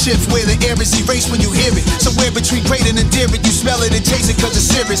ventilation shift where the air is erased when you hear it. Somewhere between great and endearing, you smell it and taste it cause it's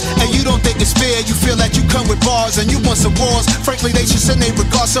serious. And you don't think it's fair, you feel like you come with bars and you want some wars. Frankly, they should send their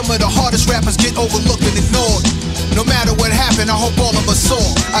regards. Some of the hardest rappers get overlooked and ignored. No matter what happened, I hope all of us saw.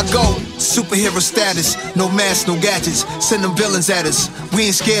 I go superhero status, no masks, no gadgets. Send them villains at us. We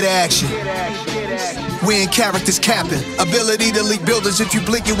ain't scared of action. We ain't characters capping. Ability to leak buildings, if you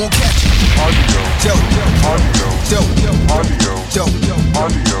blink, you won't catch it. Audio, dope, audio, dope, audio, dope.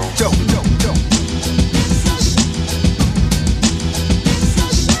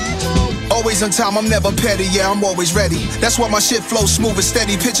 Always on time, I'm never petty, yeah, I'm always ready. That's why my shit flows smooth and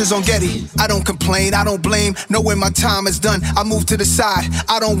steady, pictures on Getty. I don't complain, I don't blame, know when my time is done, I move to the side.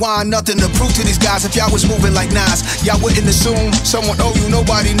 I don't want nothing to prove to these guys. If y'all was moving like Nas, y'all wouldn't assume someone owe you.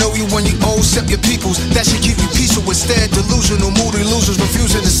 Nobody know you when you owe, except your peoples. That should keep you peaceful. Instead, delusional, moody losers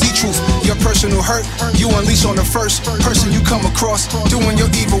refusing to see truth. Your personal hurt, you unleash on the first person you come across, doing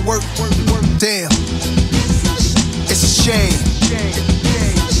your evil work. Damn, it's a shame.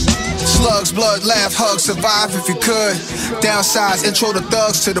 Slugs, blood, laugh, hug, survive if you could. Downsides, intro the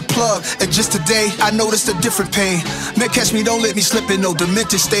thugs to the plug. And just today, I noticed a different pain. Man, catch me, don't let me slip in no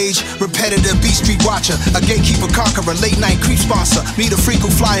demented stage. Repetitive beat street watcher, a gatekeeper conqueror, late night creep sponsor. Me the freak who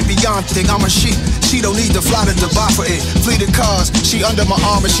flying beyond thing, I'm a sheep. She don't need to fly to Dubai for it. Fleeted cars, she under my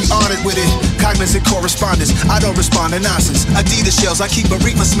arm and she honored with it. Cognizant correspondence, I don't respond to nonsense. Adidas shells, I keep a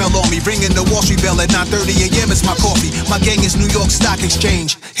reefer smell on me. Ringing the Wall Street bell at 9:30 a.m. It's my coffee. My gang is New York Stock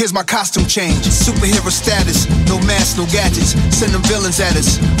Exchange. Here's my costume change. Superhero status, no masks, no gadgets. Send them villains at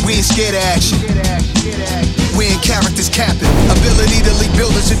us. We ain't scared of action. We ain't characters capping. Ability to leak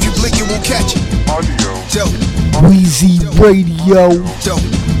buildings, if you blink, you won't catch it. Audio, dope. Weezy Radio. Dope.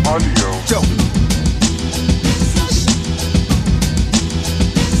 audio, Dope.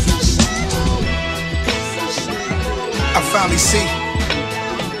 I finally see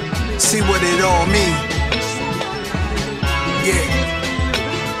what it all means. Yeah.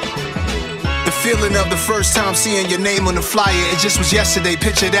 The feeling of the first time seeing your name on the flyer, it just was yesterday.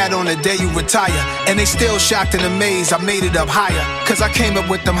 Picture that on the day you retire. And they still shocked and amazed I made it up higher, cause I came up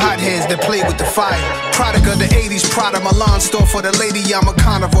with them hotheads that played with the fire. Product of the 80s, Prada, Milan store for the lady. I'm a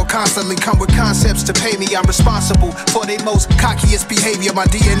carnivore, constantly come with concepts to pay me. I'm responsible for their most cockiest behavior. My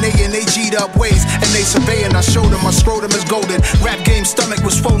DNA and they G'd up ways, and they surveying. I showed them my scrotum is golden. Rap game stomach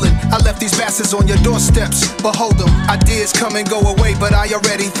was swollen. I left these bastards on your doorsteps. Behold them, ideas come and go away, but I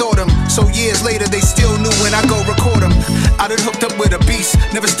already thought them. So years later they still knew when I go record them. I done hooked up with a beast,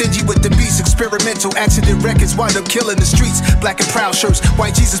 never stingy with the beast. Experimental accident records wind up killing the streets. Black and proud shirts,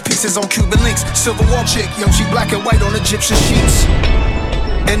 white Jesus pieces on Cuban links. Silver wall chick, yo, she black and white on Egyptian sheets.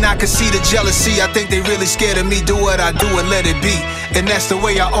 And I can see the jealousy, I think they really scared of me. Do what I do and let it be. And that's the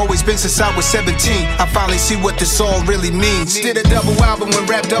way I always been since I was 17. I finally see what this all really means. Did a double album when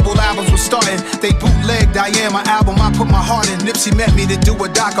rap double albums was starting. They bootlegged I Am, my album I put my heart in. Nipsey met me to do a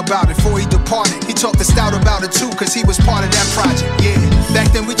doc about it before he departed. He talked to Stout about it too, cause he was part of that project. Yeah,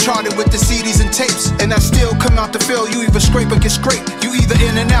 back then we charted with the CDs and tapes. And I still come out to feel you either scrape or get scraped. You either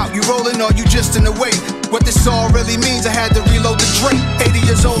in and out, you rolling or you just in the way. What this all really means, I had to reload the drink. 80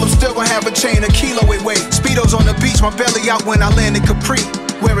 years old, I'm still gonna have a chain, a kilo it weight. Speedos on the beach, my belly out when I landed Capri.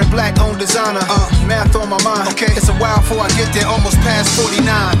 Wearing black on designer, math on my mind. Okay, it's a while before I get there, almost past 49.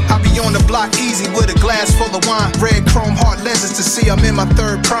 I be on the block easy with a glass full of wine. Red chrome heart lenses to see I'm in my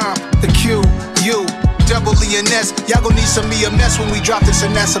third prime. The Q, U, double E&S. Y'all gon' need some EMS when we drop this,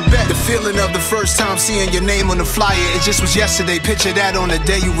 and that's a bet. The feeling of the first time seeing your name on the flyer, it just was yesterday. Picture that on the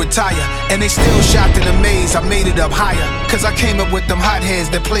day you retire. And they still shocked and amazed I made it up higher, cause I came up with them hotheads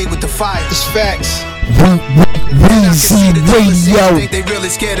that played with the fire. It's facts. Weezy Radio. I think they really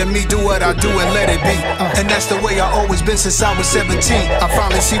scared of me. Do what I do and let it be. And that's the way I always been since I was 17. I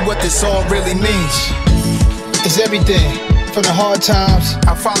finally see what this all really means. It's everything. From the hard times,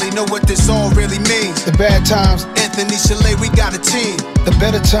 I finally know what this all really means. The bad times, Anthony Chalet, we got a team. The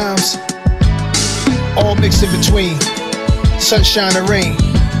better times, all mixed in between. Sunshine and rain.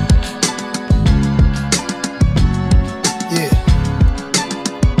 Yeah.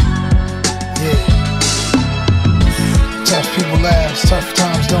 Yeah. Tough people laugh, tough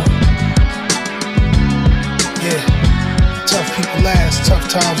times don't. Yeah. Tough people last, tough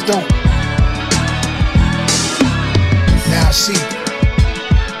times don't. Now I see.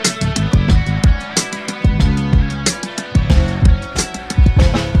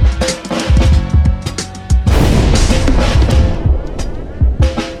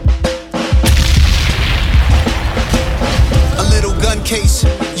 A little gun case,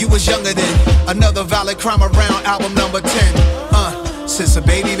 you was younger then. Another violent crime around, album number 10. Since a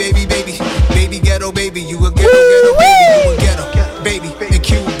baby, ghetto baby, you a ghetto, baby, you a ghetto, baby. And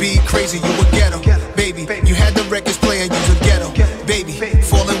QB crazy, you a ghetto, baby. You had the records playing, you a ghetto, baby.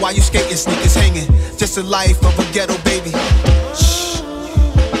 Falling while you skating, sneakers hanging. Just the life of a ghetto baby. Shh.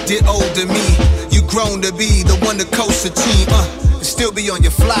 Did old to me, you grown to be the one to coast the team. Still be on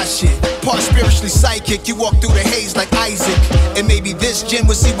your fly shit. Part spiritually psychic, you walk through the haze like Isaac. And maybe this gym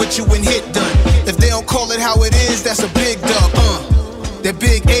will see what you and hit done. If they don't call it how it is, that's a big dub. That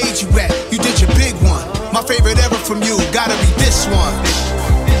big age you at, you did your big one. My favorite ever from you, gotta be this one.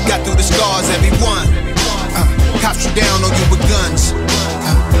 Got through the scars, everyone. Cops you down on you with guns.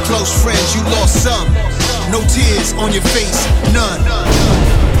 Close friends, you lost some. No tears on your face, none.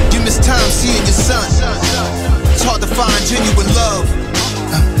 You miss time seeing your son. It's hard to find genuine love.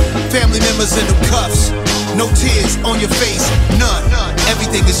 Family members in the cuffs. No tears on your face, none.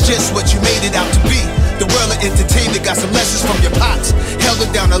 Everything is just what you made it out to be. The world of entertainment got some lessons from your pops. Held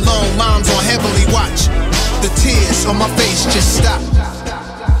it down alone, mom's on heavenly watch. The tears on my face just stop.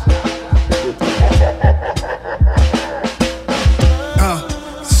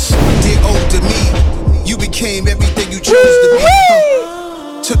 Dear old to me, you became everything you chose to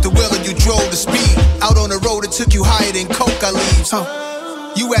be. Took the wheel and you drove the speed. Out on the road it took you higher than coca leaves.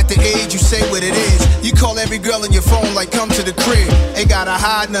 You at the age, you say what it is. You call every girl on your phone like come to the crib. Ain't gotta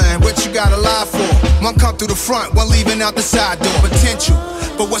hide nothing, what you gotta lie for? One come through the front, one leaving out the side door. Potential,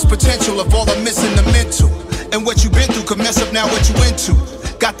 but what's potential if all I'm missing the mental? And what you been through could mess up now what you into.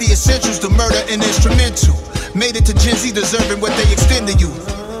 Got the essentials, the murder and instrumental. Made it to Gen Z deserving what they extend to you.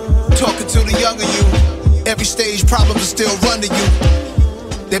 Talking to the younger you, every stage problems will still run to you.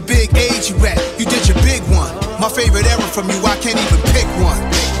 That big age you at, you did your big one. My favorite era from you, I can't even pick one.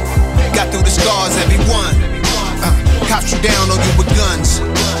 Got through the scars, everyone. Cops you down on you with guns.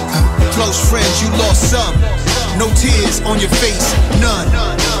 Close friends, you lost some. No tears on your face, none.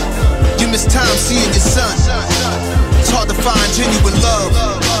 You miss time seeing your son. It's hard to find genuine love.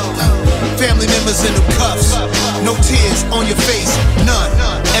 Family members in the cuffs. No tears on your face, none.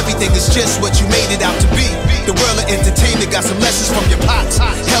 Everything is just what you made it out to be. The world of entertainment got some lessons from your pops.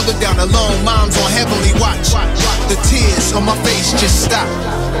 Held it down alone, moms on heavenly watch. The tears on my face just stop.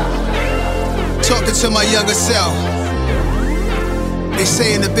 Talking to my younger self. They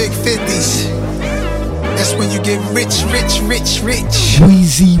say in the big 50s, that's when you get rich, rich, rich, rich.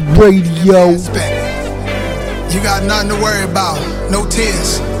 Weezy Radio. You got nothing to worry about, no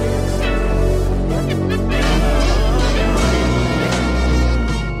tears.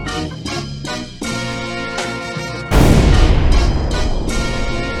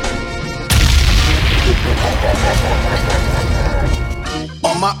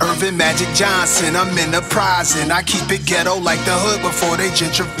 My Irvin Magic Johnson, I'm enterprising. I keep it ghetto like the hood before they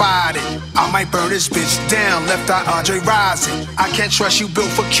gentrified it. I might burn this bitch down, left eye Andre rising. I can't trust you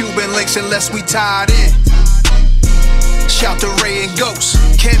built for Cuban links unless we tied in. Shout to Ray and Ghost.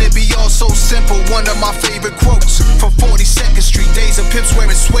 Can it be all so simple? One of my favorite quotes from 42nd Street. Days of pimps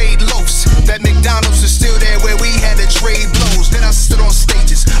wearing suede loafs. That McDonald's is still there where we had to trade blows. Then I stood on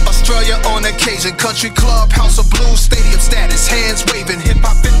stages, Australia on occasion, country club, house of blues, stadium status, hands waving, hip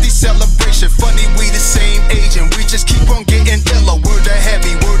hop 50 celebration. Funny we the same age and we just keep on getting iller. Word to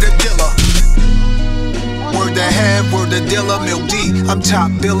heavy, word to dilla. Word to have, word to dealer, Milk D. I'm top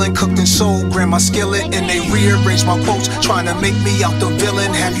billing, cooked in soul, grab my skillet, and they rearrange my quotes, trying to make me out the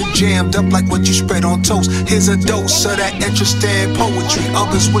villain. Have you jammed up like what you spread on toast? Here's a dose of that interesting poetry.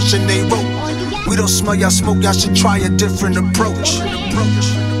 Others wishing they wrote. We don't smell y'all smoke, y'all should try a different approach.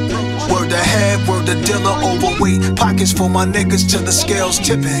 Word to have, word to dealer, overweight. Pockets for my niggas till the scales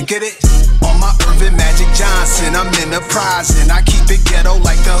tipping. Get it? On my Irvin Magic Johnson, I'm enterprising. I keep it ghetto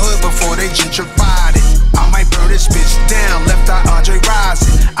like the hood before they gentrified it. I might burn this bitch down, left eye Andre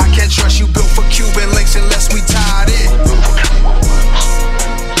rising. I can't trust you built for Cuban links unless we tied in.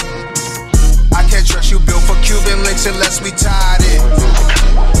 I can't trust you built for Cuban links unless we tied in.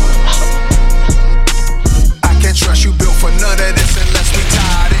 I can't trust you built for none of this unless we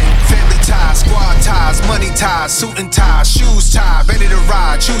tied in. Family ties, squad ties, money ties, suit and ties, shoes tied, ready to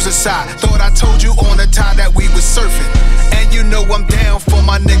ride, choose a side. Thought I told you on the tie that we was surfing. And you know I'm down for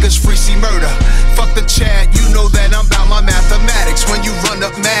my niggas free C murder. Fuck the chat, you know that I'm about my mathematics. When you run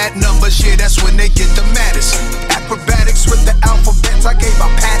up mad numbers, yeah, that's when they get the maddest. Acrobatics with the alphabets, I gave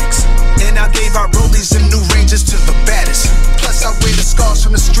out paddocks. And I gave out rollies and new ranges to the baddest. Plus I wear the scars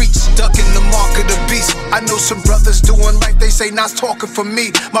from the streets, ducking the mark of the beast. I know some brothers doing like they say, not talking for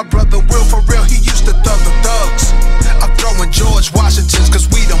me. My brother Will, for real, he used to thug the thugs. I'm throwing George Washingtons, cause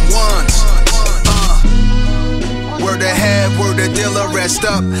we them ones. Word to have, word to dealer, rest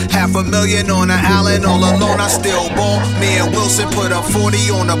up. $500,000 on an island, all alone, I still ball. Me and Wilson put a 40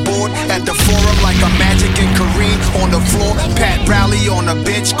 on the board at the forum like a Magic and Kareem on the floor. Pat Rowley on the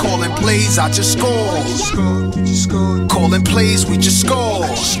bench, calling plays, I just score. Calling plays, we just score.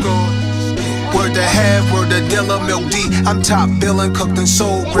 Word to have, word to dealer, Milk D. I'm top billing, cooked in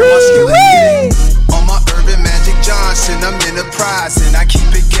soul, grab my skillet. On my Irvin Magic Johnson, I'm enterprising. I keep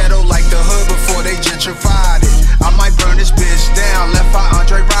it ghetto like the hood before they gentrified it. I might burn this bitch down, left eye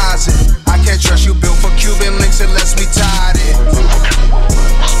Andre rising. I can't trust you built for Cuban links unless we tied in.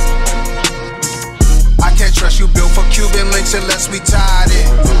 I can't trust you built for Cuban links unless we tied in.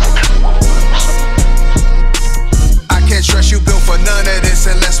 I can't trust you built for none of this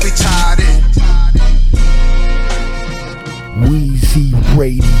unless we tied in. Weezy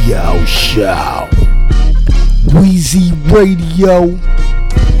Radio Show. Weezy Radio.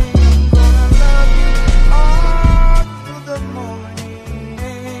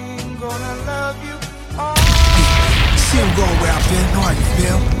 See him going where I've been, know how you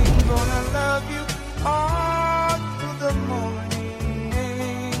feel. Gonna love you all through the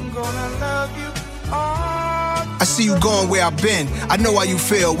morning. Gonna love you all. I see you going where I've been. I know how you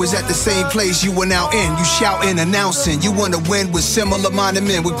feel. Was at the same place you were now in. You shouting, announcing. You wanna win with similar-minded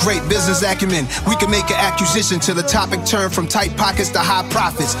men with great business acumen. We can make an accusation to the topic turn from tight pockets to high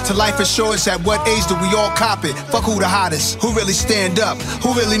profits. To life assurance, at what age do we all cop it? Fuck who the hottest? Who really stand up?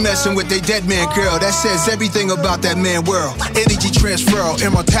 Who really messing with they dead man girl? That says everything about that man world. Energy transfer,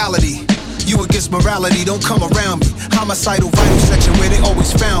 immortality. You against morality, don't come around me. Homicidal vital section where they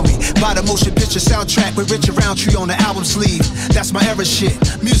always found me. By the motion picture soundtrack with Richard Roundtree on the album sleeve. That's my era shit.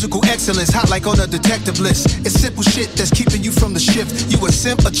 Musical excellence, hot like on a detective list. It's simple shit that's keeping you from the shift. You a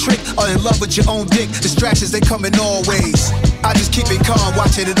simp, a trick, or in love with your own dick. Distractions, they come in all ways. I just keep it calm,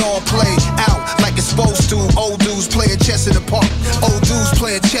 watching it all play out like it's supposed to. Old dudes playing chess in the park. Old dudes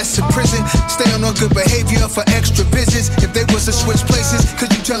playing chess in prison. Staying on good behavior for extra visits. If they was to switch places,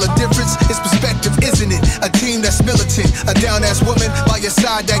 could you tell a difference? It's perspective, isn't it? A team that's militant, a down-ass woman by your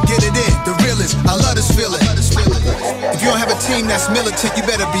side that get it in. team that's militant, you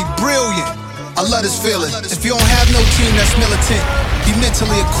better be brilliant. I love this feeling. If you don't have no team that's militant, be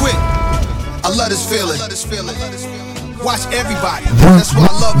mentally equipped. I love this feeling. Watch everybody. That's why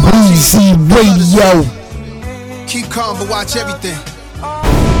I love my team. Radio. Keep calm, but watch everything.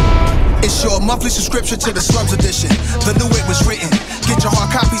 It's your monthly subscription to the Slums Edition. The new it was written. Get your hard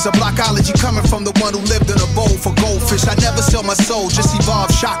copies of Blockology coming from the one who lived in a bowl for goldfish. I never sell my soul, just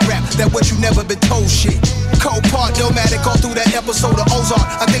evolve shock rap. That what you never been told shit. Cold part, Illmatic, all through that episode of Ozark.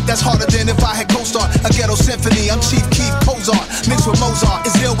 I think that's harder than if I had co-starred a ghetto symphony. I'm Chief Keef Kozart, mixed with Mozart.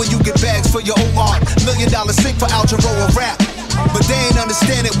 It's ill when you get bags for your own art. $1 million sink for Al Jarreau of rap. But they ain't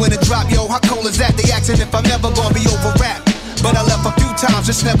understand it when it drop, yo. How cold is that? They asking if I'm never gonna be over rap. But I left a few times,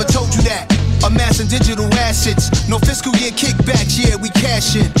 just never told you that. Amassing digital assets, no fiscal year kickbacks, yeah, we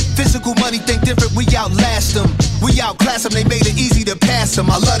cash in. Physical money think different, we outlast them. We outclass them, they made it easy to pass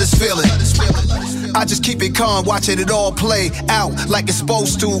them. I love this feeling. I just keep it calm, watching it all play out like it's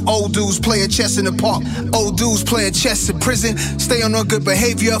supposed to. Old dudes playing chess in the park, old dudes playing chess in prison. Stay on good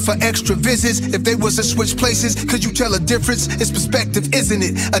behavior for extra visits. If they was to switch places, could you tell a difference? It's perspective, isn't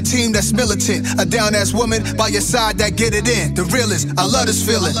it? A team that's militant, a down-ass woman by your side that get it in. The realest, I love this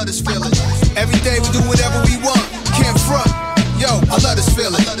feeling. Every day we do whatever we want, can't front. Yo, I love this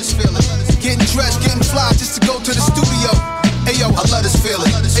feeling. Getting dressed, getting fly just to go to the studio. Hey yo, I love this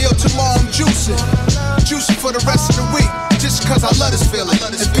feeling. Hey yo, tomorrow I'm juicing for the rest of the week, just cause I love this feeling.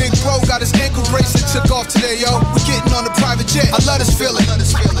 And Big Bro got his ankle bracelet took off today, yo. We getting on the private jet. I love this feeling.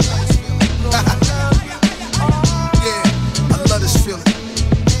 Yeah, I love this feeling.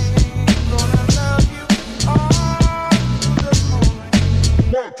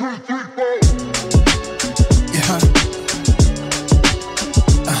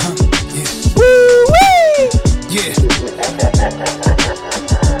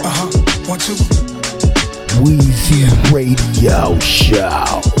 Weezy Radio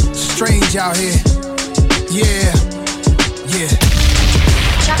Show. Strange out here. Yeah.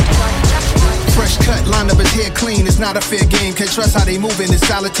 Fresh cut, line up his hair clean. It's not a fair game. Can't trust how they moving. His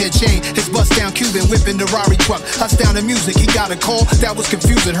solitaire chain. His bust down Cuban whipping the Rari truck. Huts down the music. He got a call that was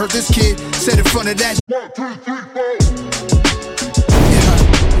confusing. Heard this kid said in front of that. 1, 2, 3, 4.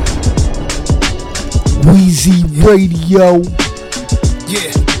 Weezy Radio.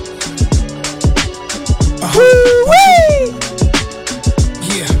 Yeah.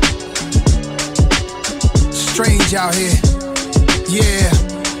 Yeah. Strange out here. Yeah.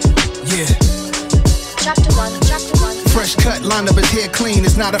 Chapter 1. Fresh cut, line up his hair clean.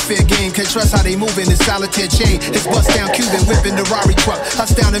 It's not a fair game. Can't trust how they moving. His solitaire chain. His bust down Cuban whipping the Rari truck.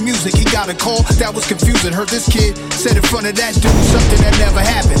 Huts down the music. He got a call that was confusing. Heard this kid said in front of that dude something that never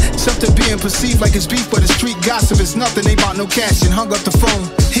happened. Something being perceived like it's beef, but the street gossip is nothing. Ain't about no cash and hung up the phone.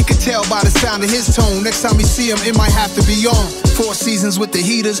 He could tell by the sound of his tone. Next time we see him, it might have to be on. 4 seasons with the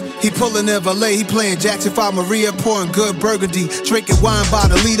heaters. He pulling in Valet. He playing Jackson 5 Maria, pouring good burgundy, drinking wine by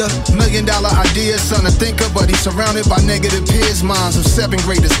the liter. $1 million ideas, son to think of, but he's surrounded by negative peers. Minds of 7th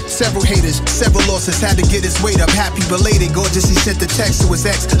graders, several haters, several losses. Had to get his weight up. Happy belated, gorgeous. He sent the text to his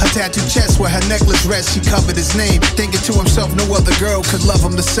ex. Her tattooed chest where her necklace rests. She covered his name, thinking to himself, no other girl could love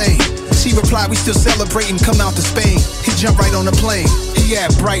him the same. She replied, we still celebrating, come out to Spain. He jumped right on the plane. He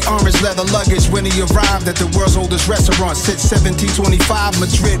had bright orange leather luggage when he arrived at the world's oldest restaurant. Since 1725,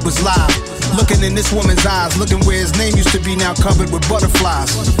 Madrid was live. Looking in this woman's eyes, looking where his name used to be, now covered with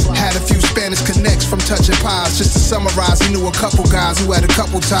butterflies. Had a few Spanish connects from touching pies. Just to summarize, he knew a couple guys who had a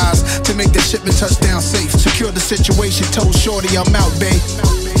couple ties to make the shipment touchdown safe. Secured the situation, told Shorty I'm out, babe.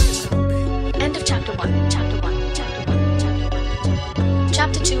 End of chapter 1.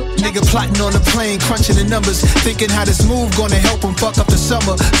 Chapter 2. Nigga plotting on the plane, crunching the numbers, thinking how this move gonna help him fuck up the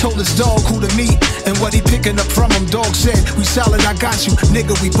summer. Told his dog who to meet and what he picking up from him. Dog said, we solid, I got you,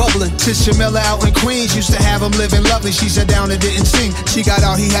 nigga, we bubbling. Since Jamila out in Queens used to have him living lovely. She sat down and didn't sing. She got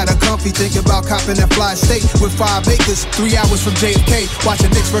out, he had her comfy, thinking about copping that fly estate with 5 acres. 3 hours from JFK, watching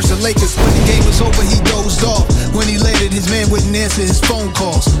Knicks versus Lakers. When the game was over, he dozed off. When he landed, his man wouldn't answer his phone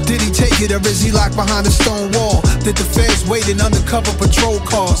calls. Did he take it or is he locked behind a stone wall? Did the feds waiting undercover patrol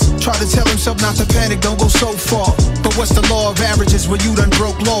cars? Try to tell himself not to panic, don't go so far. But what's the law of averages when you done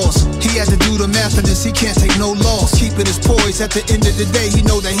broke laws? He had to do the math of this, he can't take no loss. Keeping his poise, at the end of the day, he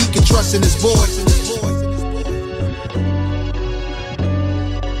know that he can trust in his boys.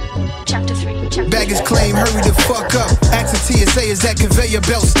 Chapter 3. Baggage claim, hurry the fuck up. Ask the TSA, is that conveyor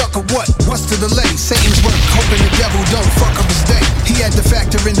belt stuck or what? What's the delay? Satan's work, hoping the devil don't fuck up his day. He had to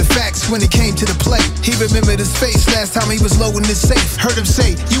factor in the facts, relaxed when it came to the play. He remembered his face last time he was loading his safe. Heard him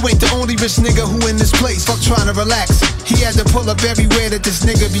say, you ain't the only rich nigga who in this place. Fuck trying to relax. He had to pull up everywhere that this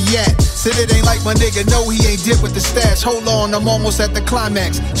nigga be at. Said it ain't like my nigga, no he ain't dip with the stash. Hold on, I'm almost at the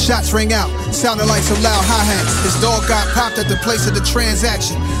climax. Shots ring out, sounded like some loud hi-hats. His dog got popped at the place of the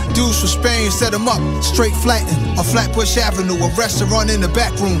transaction. Dudes from Spain set him up, straight flattened on Flatbush Avenue, a restaurant in the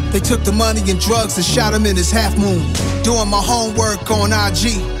back room. They took the money and drugs and shot him in his half moon. Doing my homework on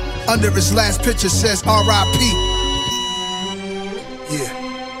IG, under his last picture says R.I.P. Yeah.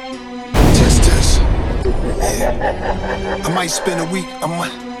 Test. Yeah. I might spend a week,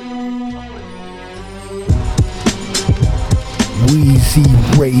 Weezy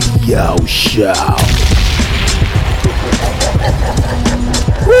Radio Show.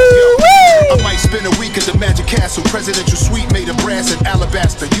 I might spend a week at the Magic Castle. Presidential suite made of brass and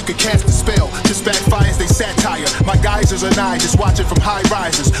alabaster. You can cast a spell, just backfires they satire. My geysers and I just watch it from high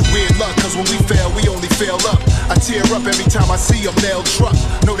rises. Weird luck, cause when we fail, we only fail up. I tear up every time I see a mail truck.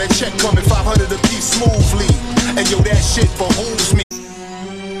 Know that check coming 500 a piece smoothly. And yo, that shit behooves me.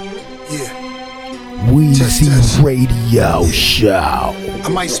 Yeah. Weezy Radio Show. I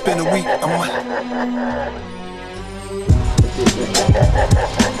might spend a week,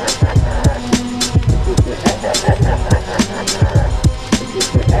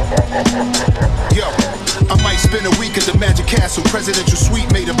 Yo, I might spend a week at the Magic Castle. Presidential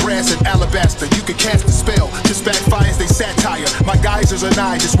suite made of brass and alabaster. You can cast a spell, just backfires they satire. My geysers and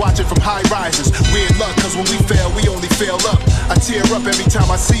I just watch it from high rises. Weird luck, cause when we fail, we only fail up. I tear up every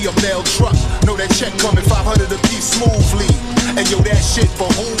time I see a mail truck. Know that check coming 500 a piece smoothly. And yo, that shit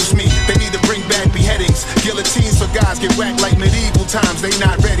behooves me. They need to bring back beheadings. Guillotines for guys get whacked like medieval times. They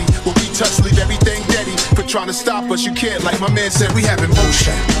not ready. When we touch, leave everything deady. For trying to stop us, you can't. Like my man said, we have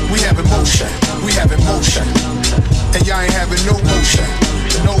emotion. We have emotion. We have emotion. And y'all ain't having no motion.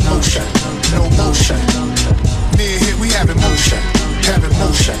 No motion. No motion. Near here, we have emotion. Have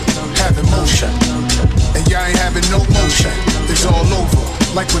emotion. Have emotion. And y'all ain't having no motion. It's all over.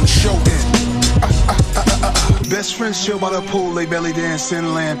 Like when the show ends. Best friends chill by the pool, they belly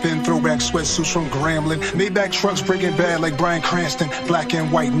dancing, lamping, throwback sweatsuits from Grambling, Maybach trucks breaking bad like Bryan Cranston, black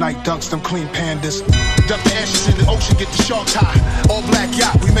and white night dunks, them clean pandas. Duck the ashes in the ocean, get the shark tie. All black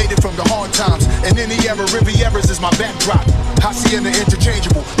yacht, we made it from the hard times. And in the era, Rivieras is my backdrop. Hacienda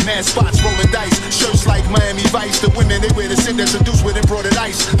interchangeable, mad spots rolling dice. Shirts like Miami Vice, the women they wear to sit there seduced with embroidered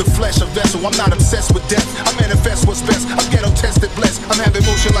ice. The flesh a vessel, I'm not obsessed with death. I manifest what's best, I'm ghetto tested, blessed. I'm having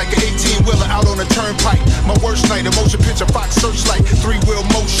motion like an 18-wheeler out on a turnpike. My worst night, emotion picture, Fox searchlight, 3-wheel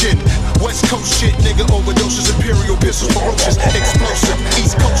motion. West Coast shit, nigga overdoses, imperial pistols, ferocious, explosive.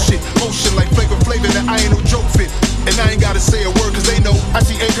 East Coast shit, motion like Flavor Flav that I ain't no joke fit. And I ain't gotta say a word cause they know I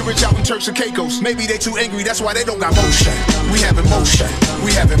see Anchorage out in Turks and Caicos. Maybe they too angry, that's why they don't got motion. We have emotion, we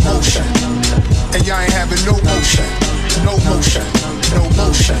have emotion. And y'all ain't having no motion. No motion, no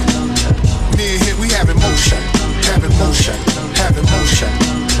motion. Near here we have emotion. Have emotion, have emotion.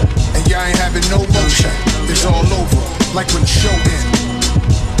 And y'all ain't having no motion. It's all over, like when the show ends.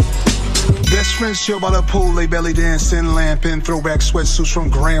 Best friends chill by the pool, they belly dancing, lamping, throwback sweatsuits from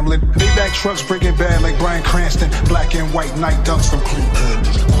Grambling, Maybach trucks breaking bad like Bryan Cranston, black and white night dunks, them clean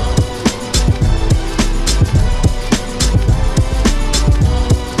pandas.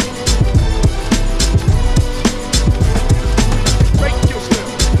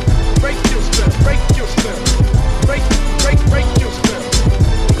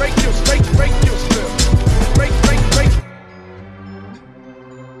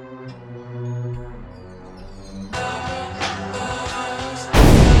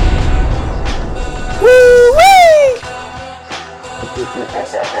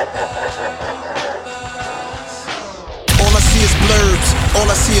 All I see is blurbs, all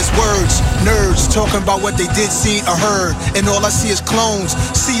I see is words. Nerds talking about what they did, seen, or heard. And all I see is clones.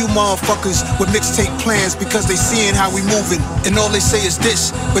 See you motherfuckers with mixtape plans because they seeing how we moving. And all they say is this,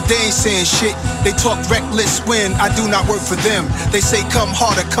 but they ain't saying shit. They talk reckless when I do not work for them. They say come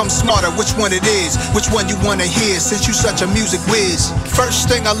harder, come smarter, which one it is, which one you wanna hear since you such a music whiz. First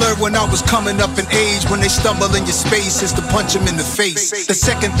thing I learned when I was coming up in age, when they stumble in your space, is to punch them in the face. The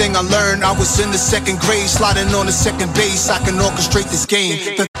second thing I learned, I was in the second grade, sliding on the second base, I can orchestrate this game.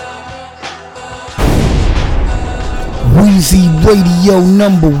 Weezy Radio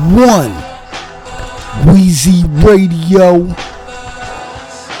 #1. Weezy Radio.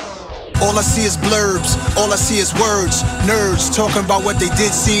 All I see is blurbs, all I see is words. Nerds talking about what they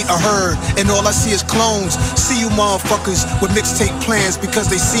did, seen, or heard. And all I see is clones. See you motherfuckers with mixtape plans because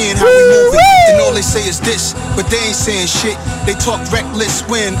they seeing how we moving. And all they say is this, but they ain't saying shit. They talk reckless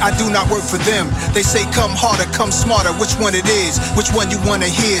when I do not work for them. They say come harder, come smarter, which one it is, which one you wanna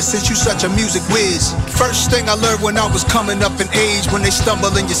hear since you such a music whiz. First thing I learned when I was coming up in age, when they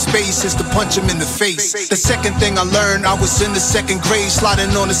stumble in your space, is to punch them in the face. The second thing I learned, I was in the second grade,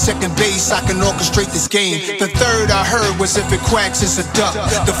 sliding on the second base, I can orchestrate this game. The third I heard was if it quacks, it's a duck.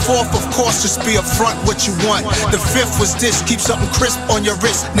 The fourth, of course, just be upfront what you want. The fifth was this, keep something crisp on your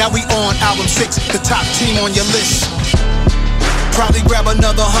wrist. Now we on album 6, the top team on your list. Probably grab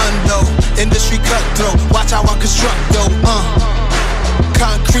another hundo, industry cutthroat, watch how I construct though,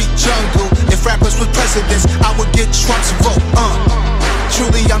 concrete jungle, if rappers were presidents, I would get Trump's vote,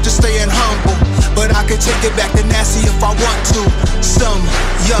 truly I'm just staying humble, but I could take it back to nasty if I want to. Some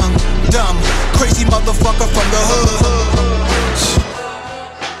young, dumb, crazy motherfucker from the hood.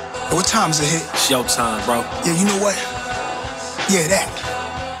 What time is it hit? Showtime, bro. Yeah, you know what? Yeah, that,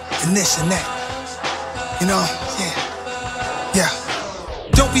 and this and that, you know, yeah.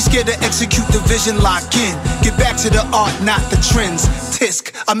 Don't be scared to execute the vision, lock in. Get back to the art, not the trends.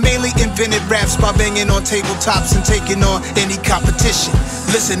 Tisk, I mainly invented raps by banging on tabletops and taking on any competition.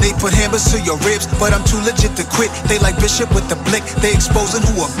 Listen, they put hammers to your ribs, but I'm too legit to quit. They like Bishop with the blick, they exposing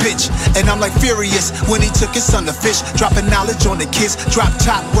who a bitch. And I'm like Furious when he took his son to fish, dropping knowledge on the kids, drop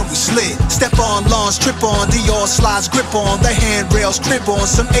top when we slid. Step on lawns, trip on Dior slides, grip on the handrails, crib on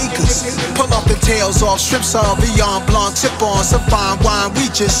some acres. Pull off the tails off, strips on Beyond Blanc, tip on some fine wine,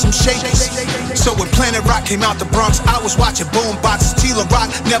 we just some shakers. So when Planet Rock came out the Bronx, I was watching boom boxes, Tila Rock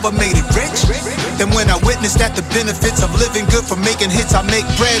never made it rich. Then when I witnessed that the benefits of living good from making hits, I make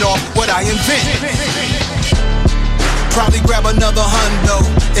bread off what I invent. Probably grab another hundo,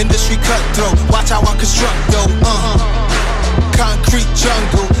 industry cutthroat, watch how I construct though, concrete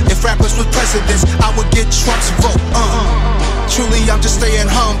jungle, if rappers were presidents, I would get Trump's vote, truly I'm just staying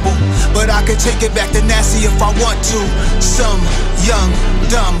humble, but I could take it back to nasty if I want to. Some young,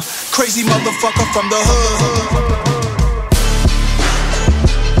 dumb, crazy motherfucker from the hood.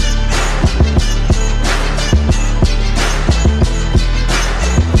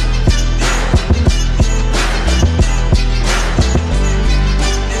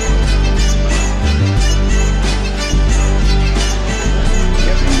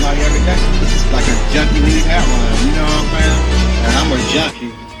 Like a junkie need heroin, you know what I'm saying? And I'm a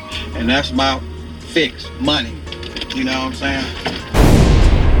junkie, and that's my fix, money. You know what I'm saying?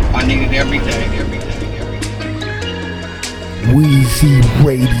 I need it every day. Weezy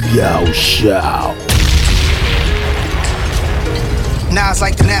Radio Show. Nas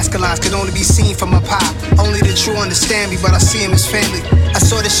like the Nazca lines could only be seen from my pop. Only the true understand me, but I see him as family. I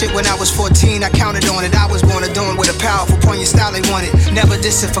saw this shit when I was 14, I counted on it. I was born adorned with a powerful poignant style they wanted. Never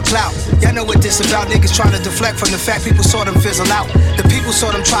dissing for clout. Y'all know what this about, niggas trying to deflect from the fact people saw them fizzle out. The people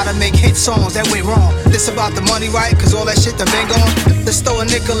saw them try to make hit songs, that went wrong. This about the money, right? Cause all that shit done been gone. Let's throw a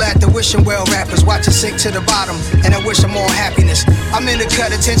nickel at the wishing well rappers. Watch it sink to the bottom, and I wish them all happiness. I'm in the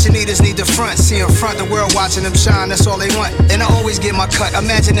cut, attention eaters need the front. See in front, the world watching them shine, that's all they want. And I always get my cut,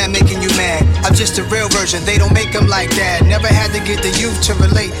 imagine that making you mad. I'm just a real version, they don't make them like that. Never had to get the youth to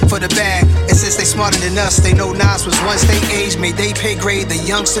relate for the bag. And since they smarter than us, they know Nas was once they age. Made they pay grade, the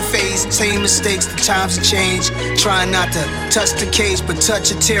youngster phase. Same mistakes, the times have changed. Trying not to touch the cage, but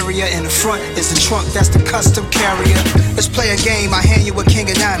touch interior. In the front is the trunk, that's the custom carrier. Let's play a game, I hand you a king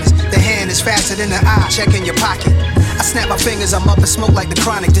of diamonds. The hand is faster than the eye, check in your pocket. I snap my fingers, I'm up and smoke like the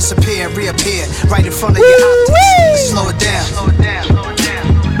Chronic. Disappear, reappear, right in front of your optics. Slow it down.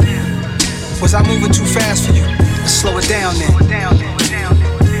 Was I moving too fast for you? Let's slow it down then.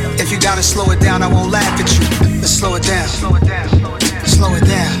 If you gotta slow it down, I won't laugh at you. Let's slow it down. Slow it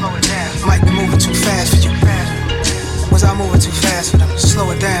down. Might be moving too fast for you. Was I moving too fast for them? Slow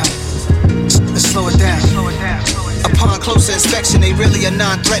it down. Let's slow it down. Upon closer inspection, they really are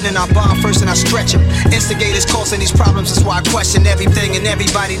non-threatening. I bomb first and I stretch them. Instigators causing these problems, that's why I question everything and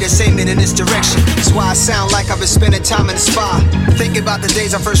everybody that's aiming in this direction. That's why I sound like I've been spending time in the spa. Thinking about the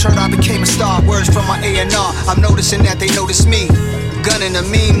days I first heard I became a star. Words from my A&R, I'm noticing that they notice me. Gunning a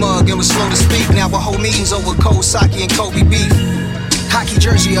mean mug and was slow to speak. Now a whole meeting's over cold sake and Kobe beef. Hockey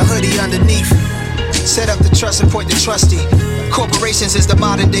jersey, a hoodie underneath. Set up the trust and point the trustee. Corporations is the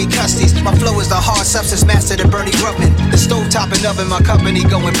modern day custies. My flow is the hard substance master to Bernie Grubman. The stove topping oven, my company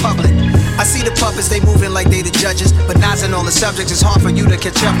going public. I see the puppets, they moving like they the judges. But Nas and all the subjects, it's hard for you to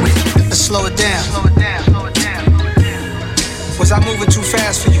catch up with. Let's slow it down. Was I moving too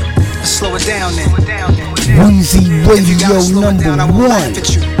fast for you? Let's slow it down then. Weezy Radio number one.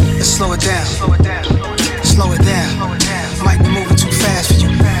 Let's slow it down. Slow it down. Might be moving too fast for you.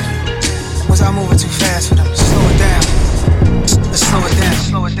 Was I moving too fast for them? Slow it down. Let's slow it down.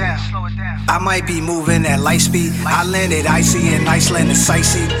 Slow it down. I might be moving at light speed. I landed icy in Iceland and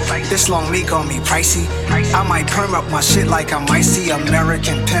sightsee. This long meat gon' be pricey. I might perm up my shit like I'm icy.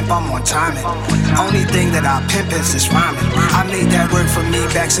 American pimp, I'm on timing. Only thing that I pimp is this rhyming. I made that work for me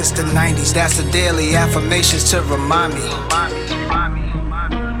back since the 90s. That's the daily affirmations to remind me.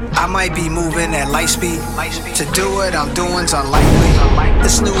 I might be moving at light speed. To do what I'm doing's unlikely.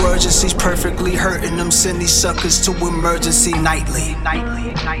 This new urgency's perfectly hurting them. Send these suckers to emergency nightly. Like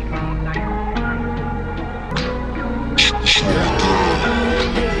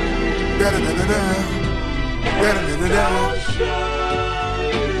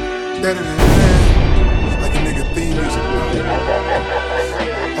a nigga theme music.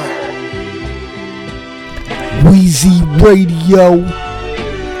 Weezy Radio.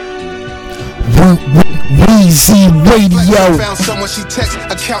 Weezy Radio. I found someone she text,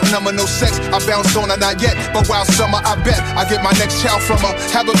 account number no sex. I bounced on her not yet, but while summer I bet I get my next child from her.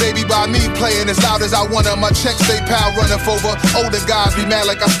 Have a baby by me, playing as loud as I want her. My checks stay pal running over. Older guys be mad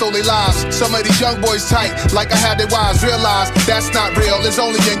like I stole their lives. Some of these young boys tight, like I had their wives. Realize that's not real, it's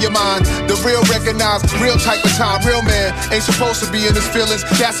only in your mind. The real recognize, real type of time. Real man ain't supposed to be in his feelings.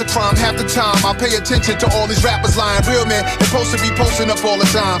 That's a crime half the time. I pay attention to all these rappers lying. Real man ain't supposed to be posting up all the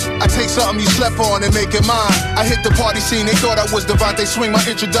time. I take something you slept on and make it mine. I hit the party scene, they thought I was Devontae Swing. My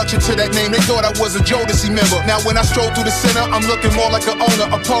introduction to that name, they thought I was a Jodeci member. Now when I stroll through the center, I'm looking more like an owner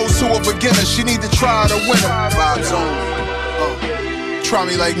opposed to a beginner. She need to try to win her. Vibes only. Try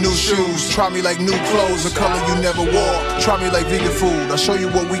me like new shoes, try me like new clothes, a color you never wore. Try me like vegan food, I'll show you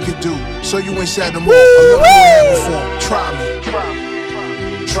what we can do. So you ain't sad no more, I love you ain't had before. Try me,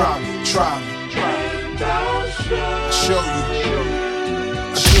 try me, try me. I'll show you,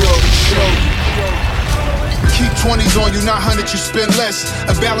 show you. Keep 20s on you, not 100, you spend less.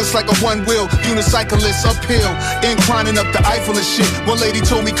 A balance like a one-wheel, unicyclist uphill, inclining up the Eiffel and shit. One lady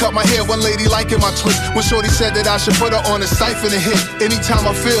told me cut my hair, one lady liking my twist. One shorty said that I should put her on a siphon and hit. Anytime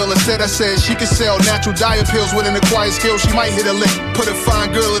I feel, instead I said she could sell natural diet pills with an acquired skill, she might hit a lick. Put a fine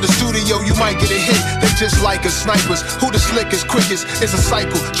girl in the studio, you might get a hit. They just like us snipers, who the slickest, quickest. It's a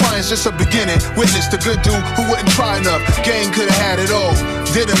cycle, trying's just a beginning. Witness the good dude who wouldn't try enough. Gang could've had it all.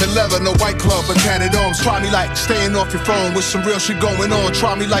 Did him in leather, no white club, but tatted arms. Try me like staying off your phone with some real shit going on.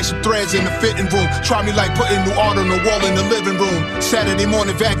 Try me like some threads in the fitting room. Try me like putting new art on the wall in the living room. Saturday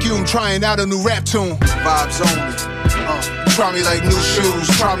morning vacuum, trying out a new rap tune. Vibes only. Try me like new shoes,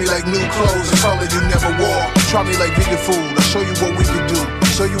 try me like new clothes, a color you never wore. Try me like vegan food, I'll show you what we can do.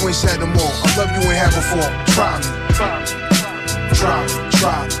 So you ain't sad no more, I love you ain't had before. Try me, try me,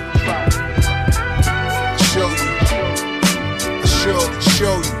 try me. Show you,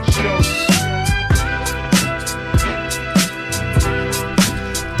 show you.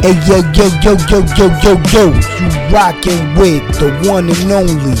 Hey yo, you rockin' with the one and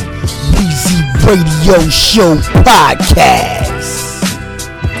only Weezy Radio Show Podcast.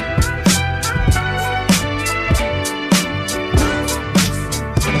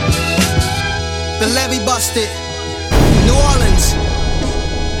 The levee busted, New Orleans,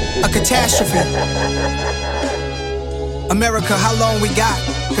 a catastrophe. America, how long we got?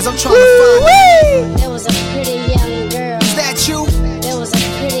 Cause I'm trying to find it. There was a pretty young girl. Is that you? There was a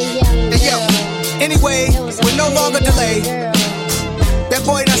pretty young girl. Hey yo, anyway, with no longer delay, that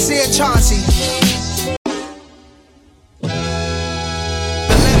boy that said Chauncey. The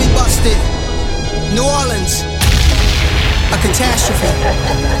levee busted, New Orleans, a catastrophe.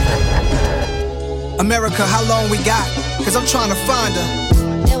 America, how long we got? Cause I'm trying to find her.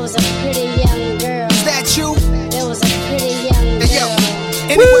 There was a pretty young girl. Is that you? There was a pretty young girl. Hey yo,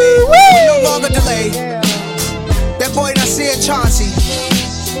 anyway, with no longer delay, that boy that said Chauncey.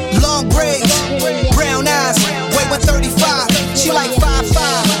 Long braids, brown eyes, weight 135. She like 5'5".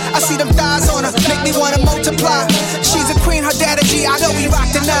 I see them thighs on her, make me wanna multiply. She's a queen, her daddy G, I know we rock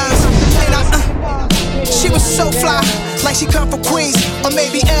the nines. And she was so fly, like she come from Queens or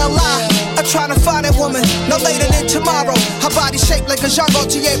maybe L.I. I'm trying to find that woman, no later than tomorrow. Her body shaped like a Jean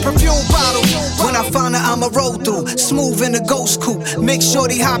Gaultier perfume bottle. When I find her, I'ma roll through, smooth in the ghost coupe. Make sure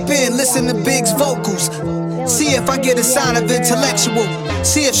they hop in, listen to Big's vocals. See if I get a sign of intellectual.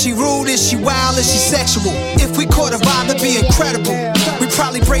 See if she rude, is she wild, is she sexual. If we caught a vibe, it'd be incredible. We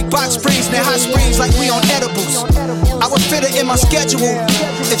probably break box springs, then hot springs like we on edibles. I would fit her in my schedule.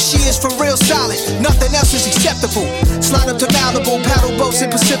 If she is for real solid, nothing else is acceptable. Slide up to Malibu, paddle boats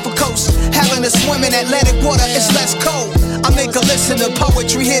in Pacific Coast. Having willing to swim in Atlantic water, it's less cold. I make her listen to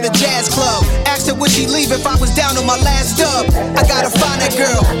poetry, hit a jazz club. Asked her would she leave if I was down on my last dub. I gotta find that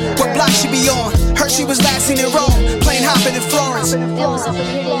girl, what block she be on. Heard she was last seen in Rome, plane hopping in Florence. It was a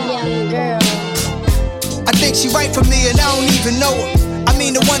pretty young girl. I think she right for me and I don't even know her. I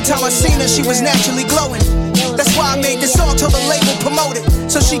mean the one time I seen her, she was naturally glowing. That's why I made this song, told the label promote it,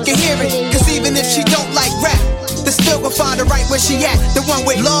 so she can hear it. Cause even if she don't like rap, they still gon' find her right where she at. The one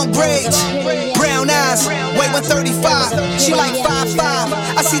with long braids, brown eyes, weigh 135. She like 5'5".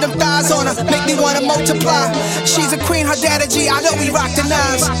 I see them thighs on her, make me wanna multiply. She's a queen, her dad a G, I know we rock the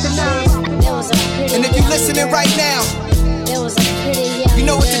nines. And if you listening right now, you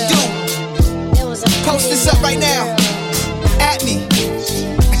know what to do. Post this up right now, at me.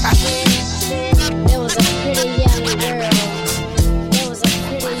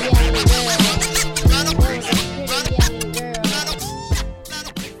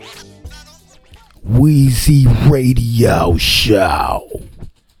 Weezy Radio Show.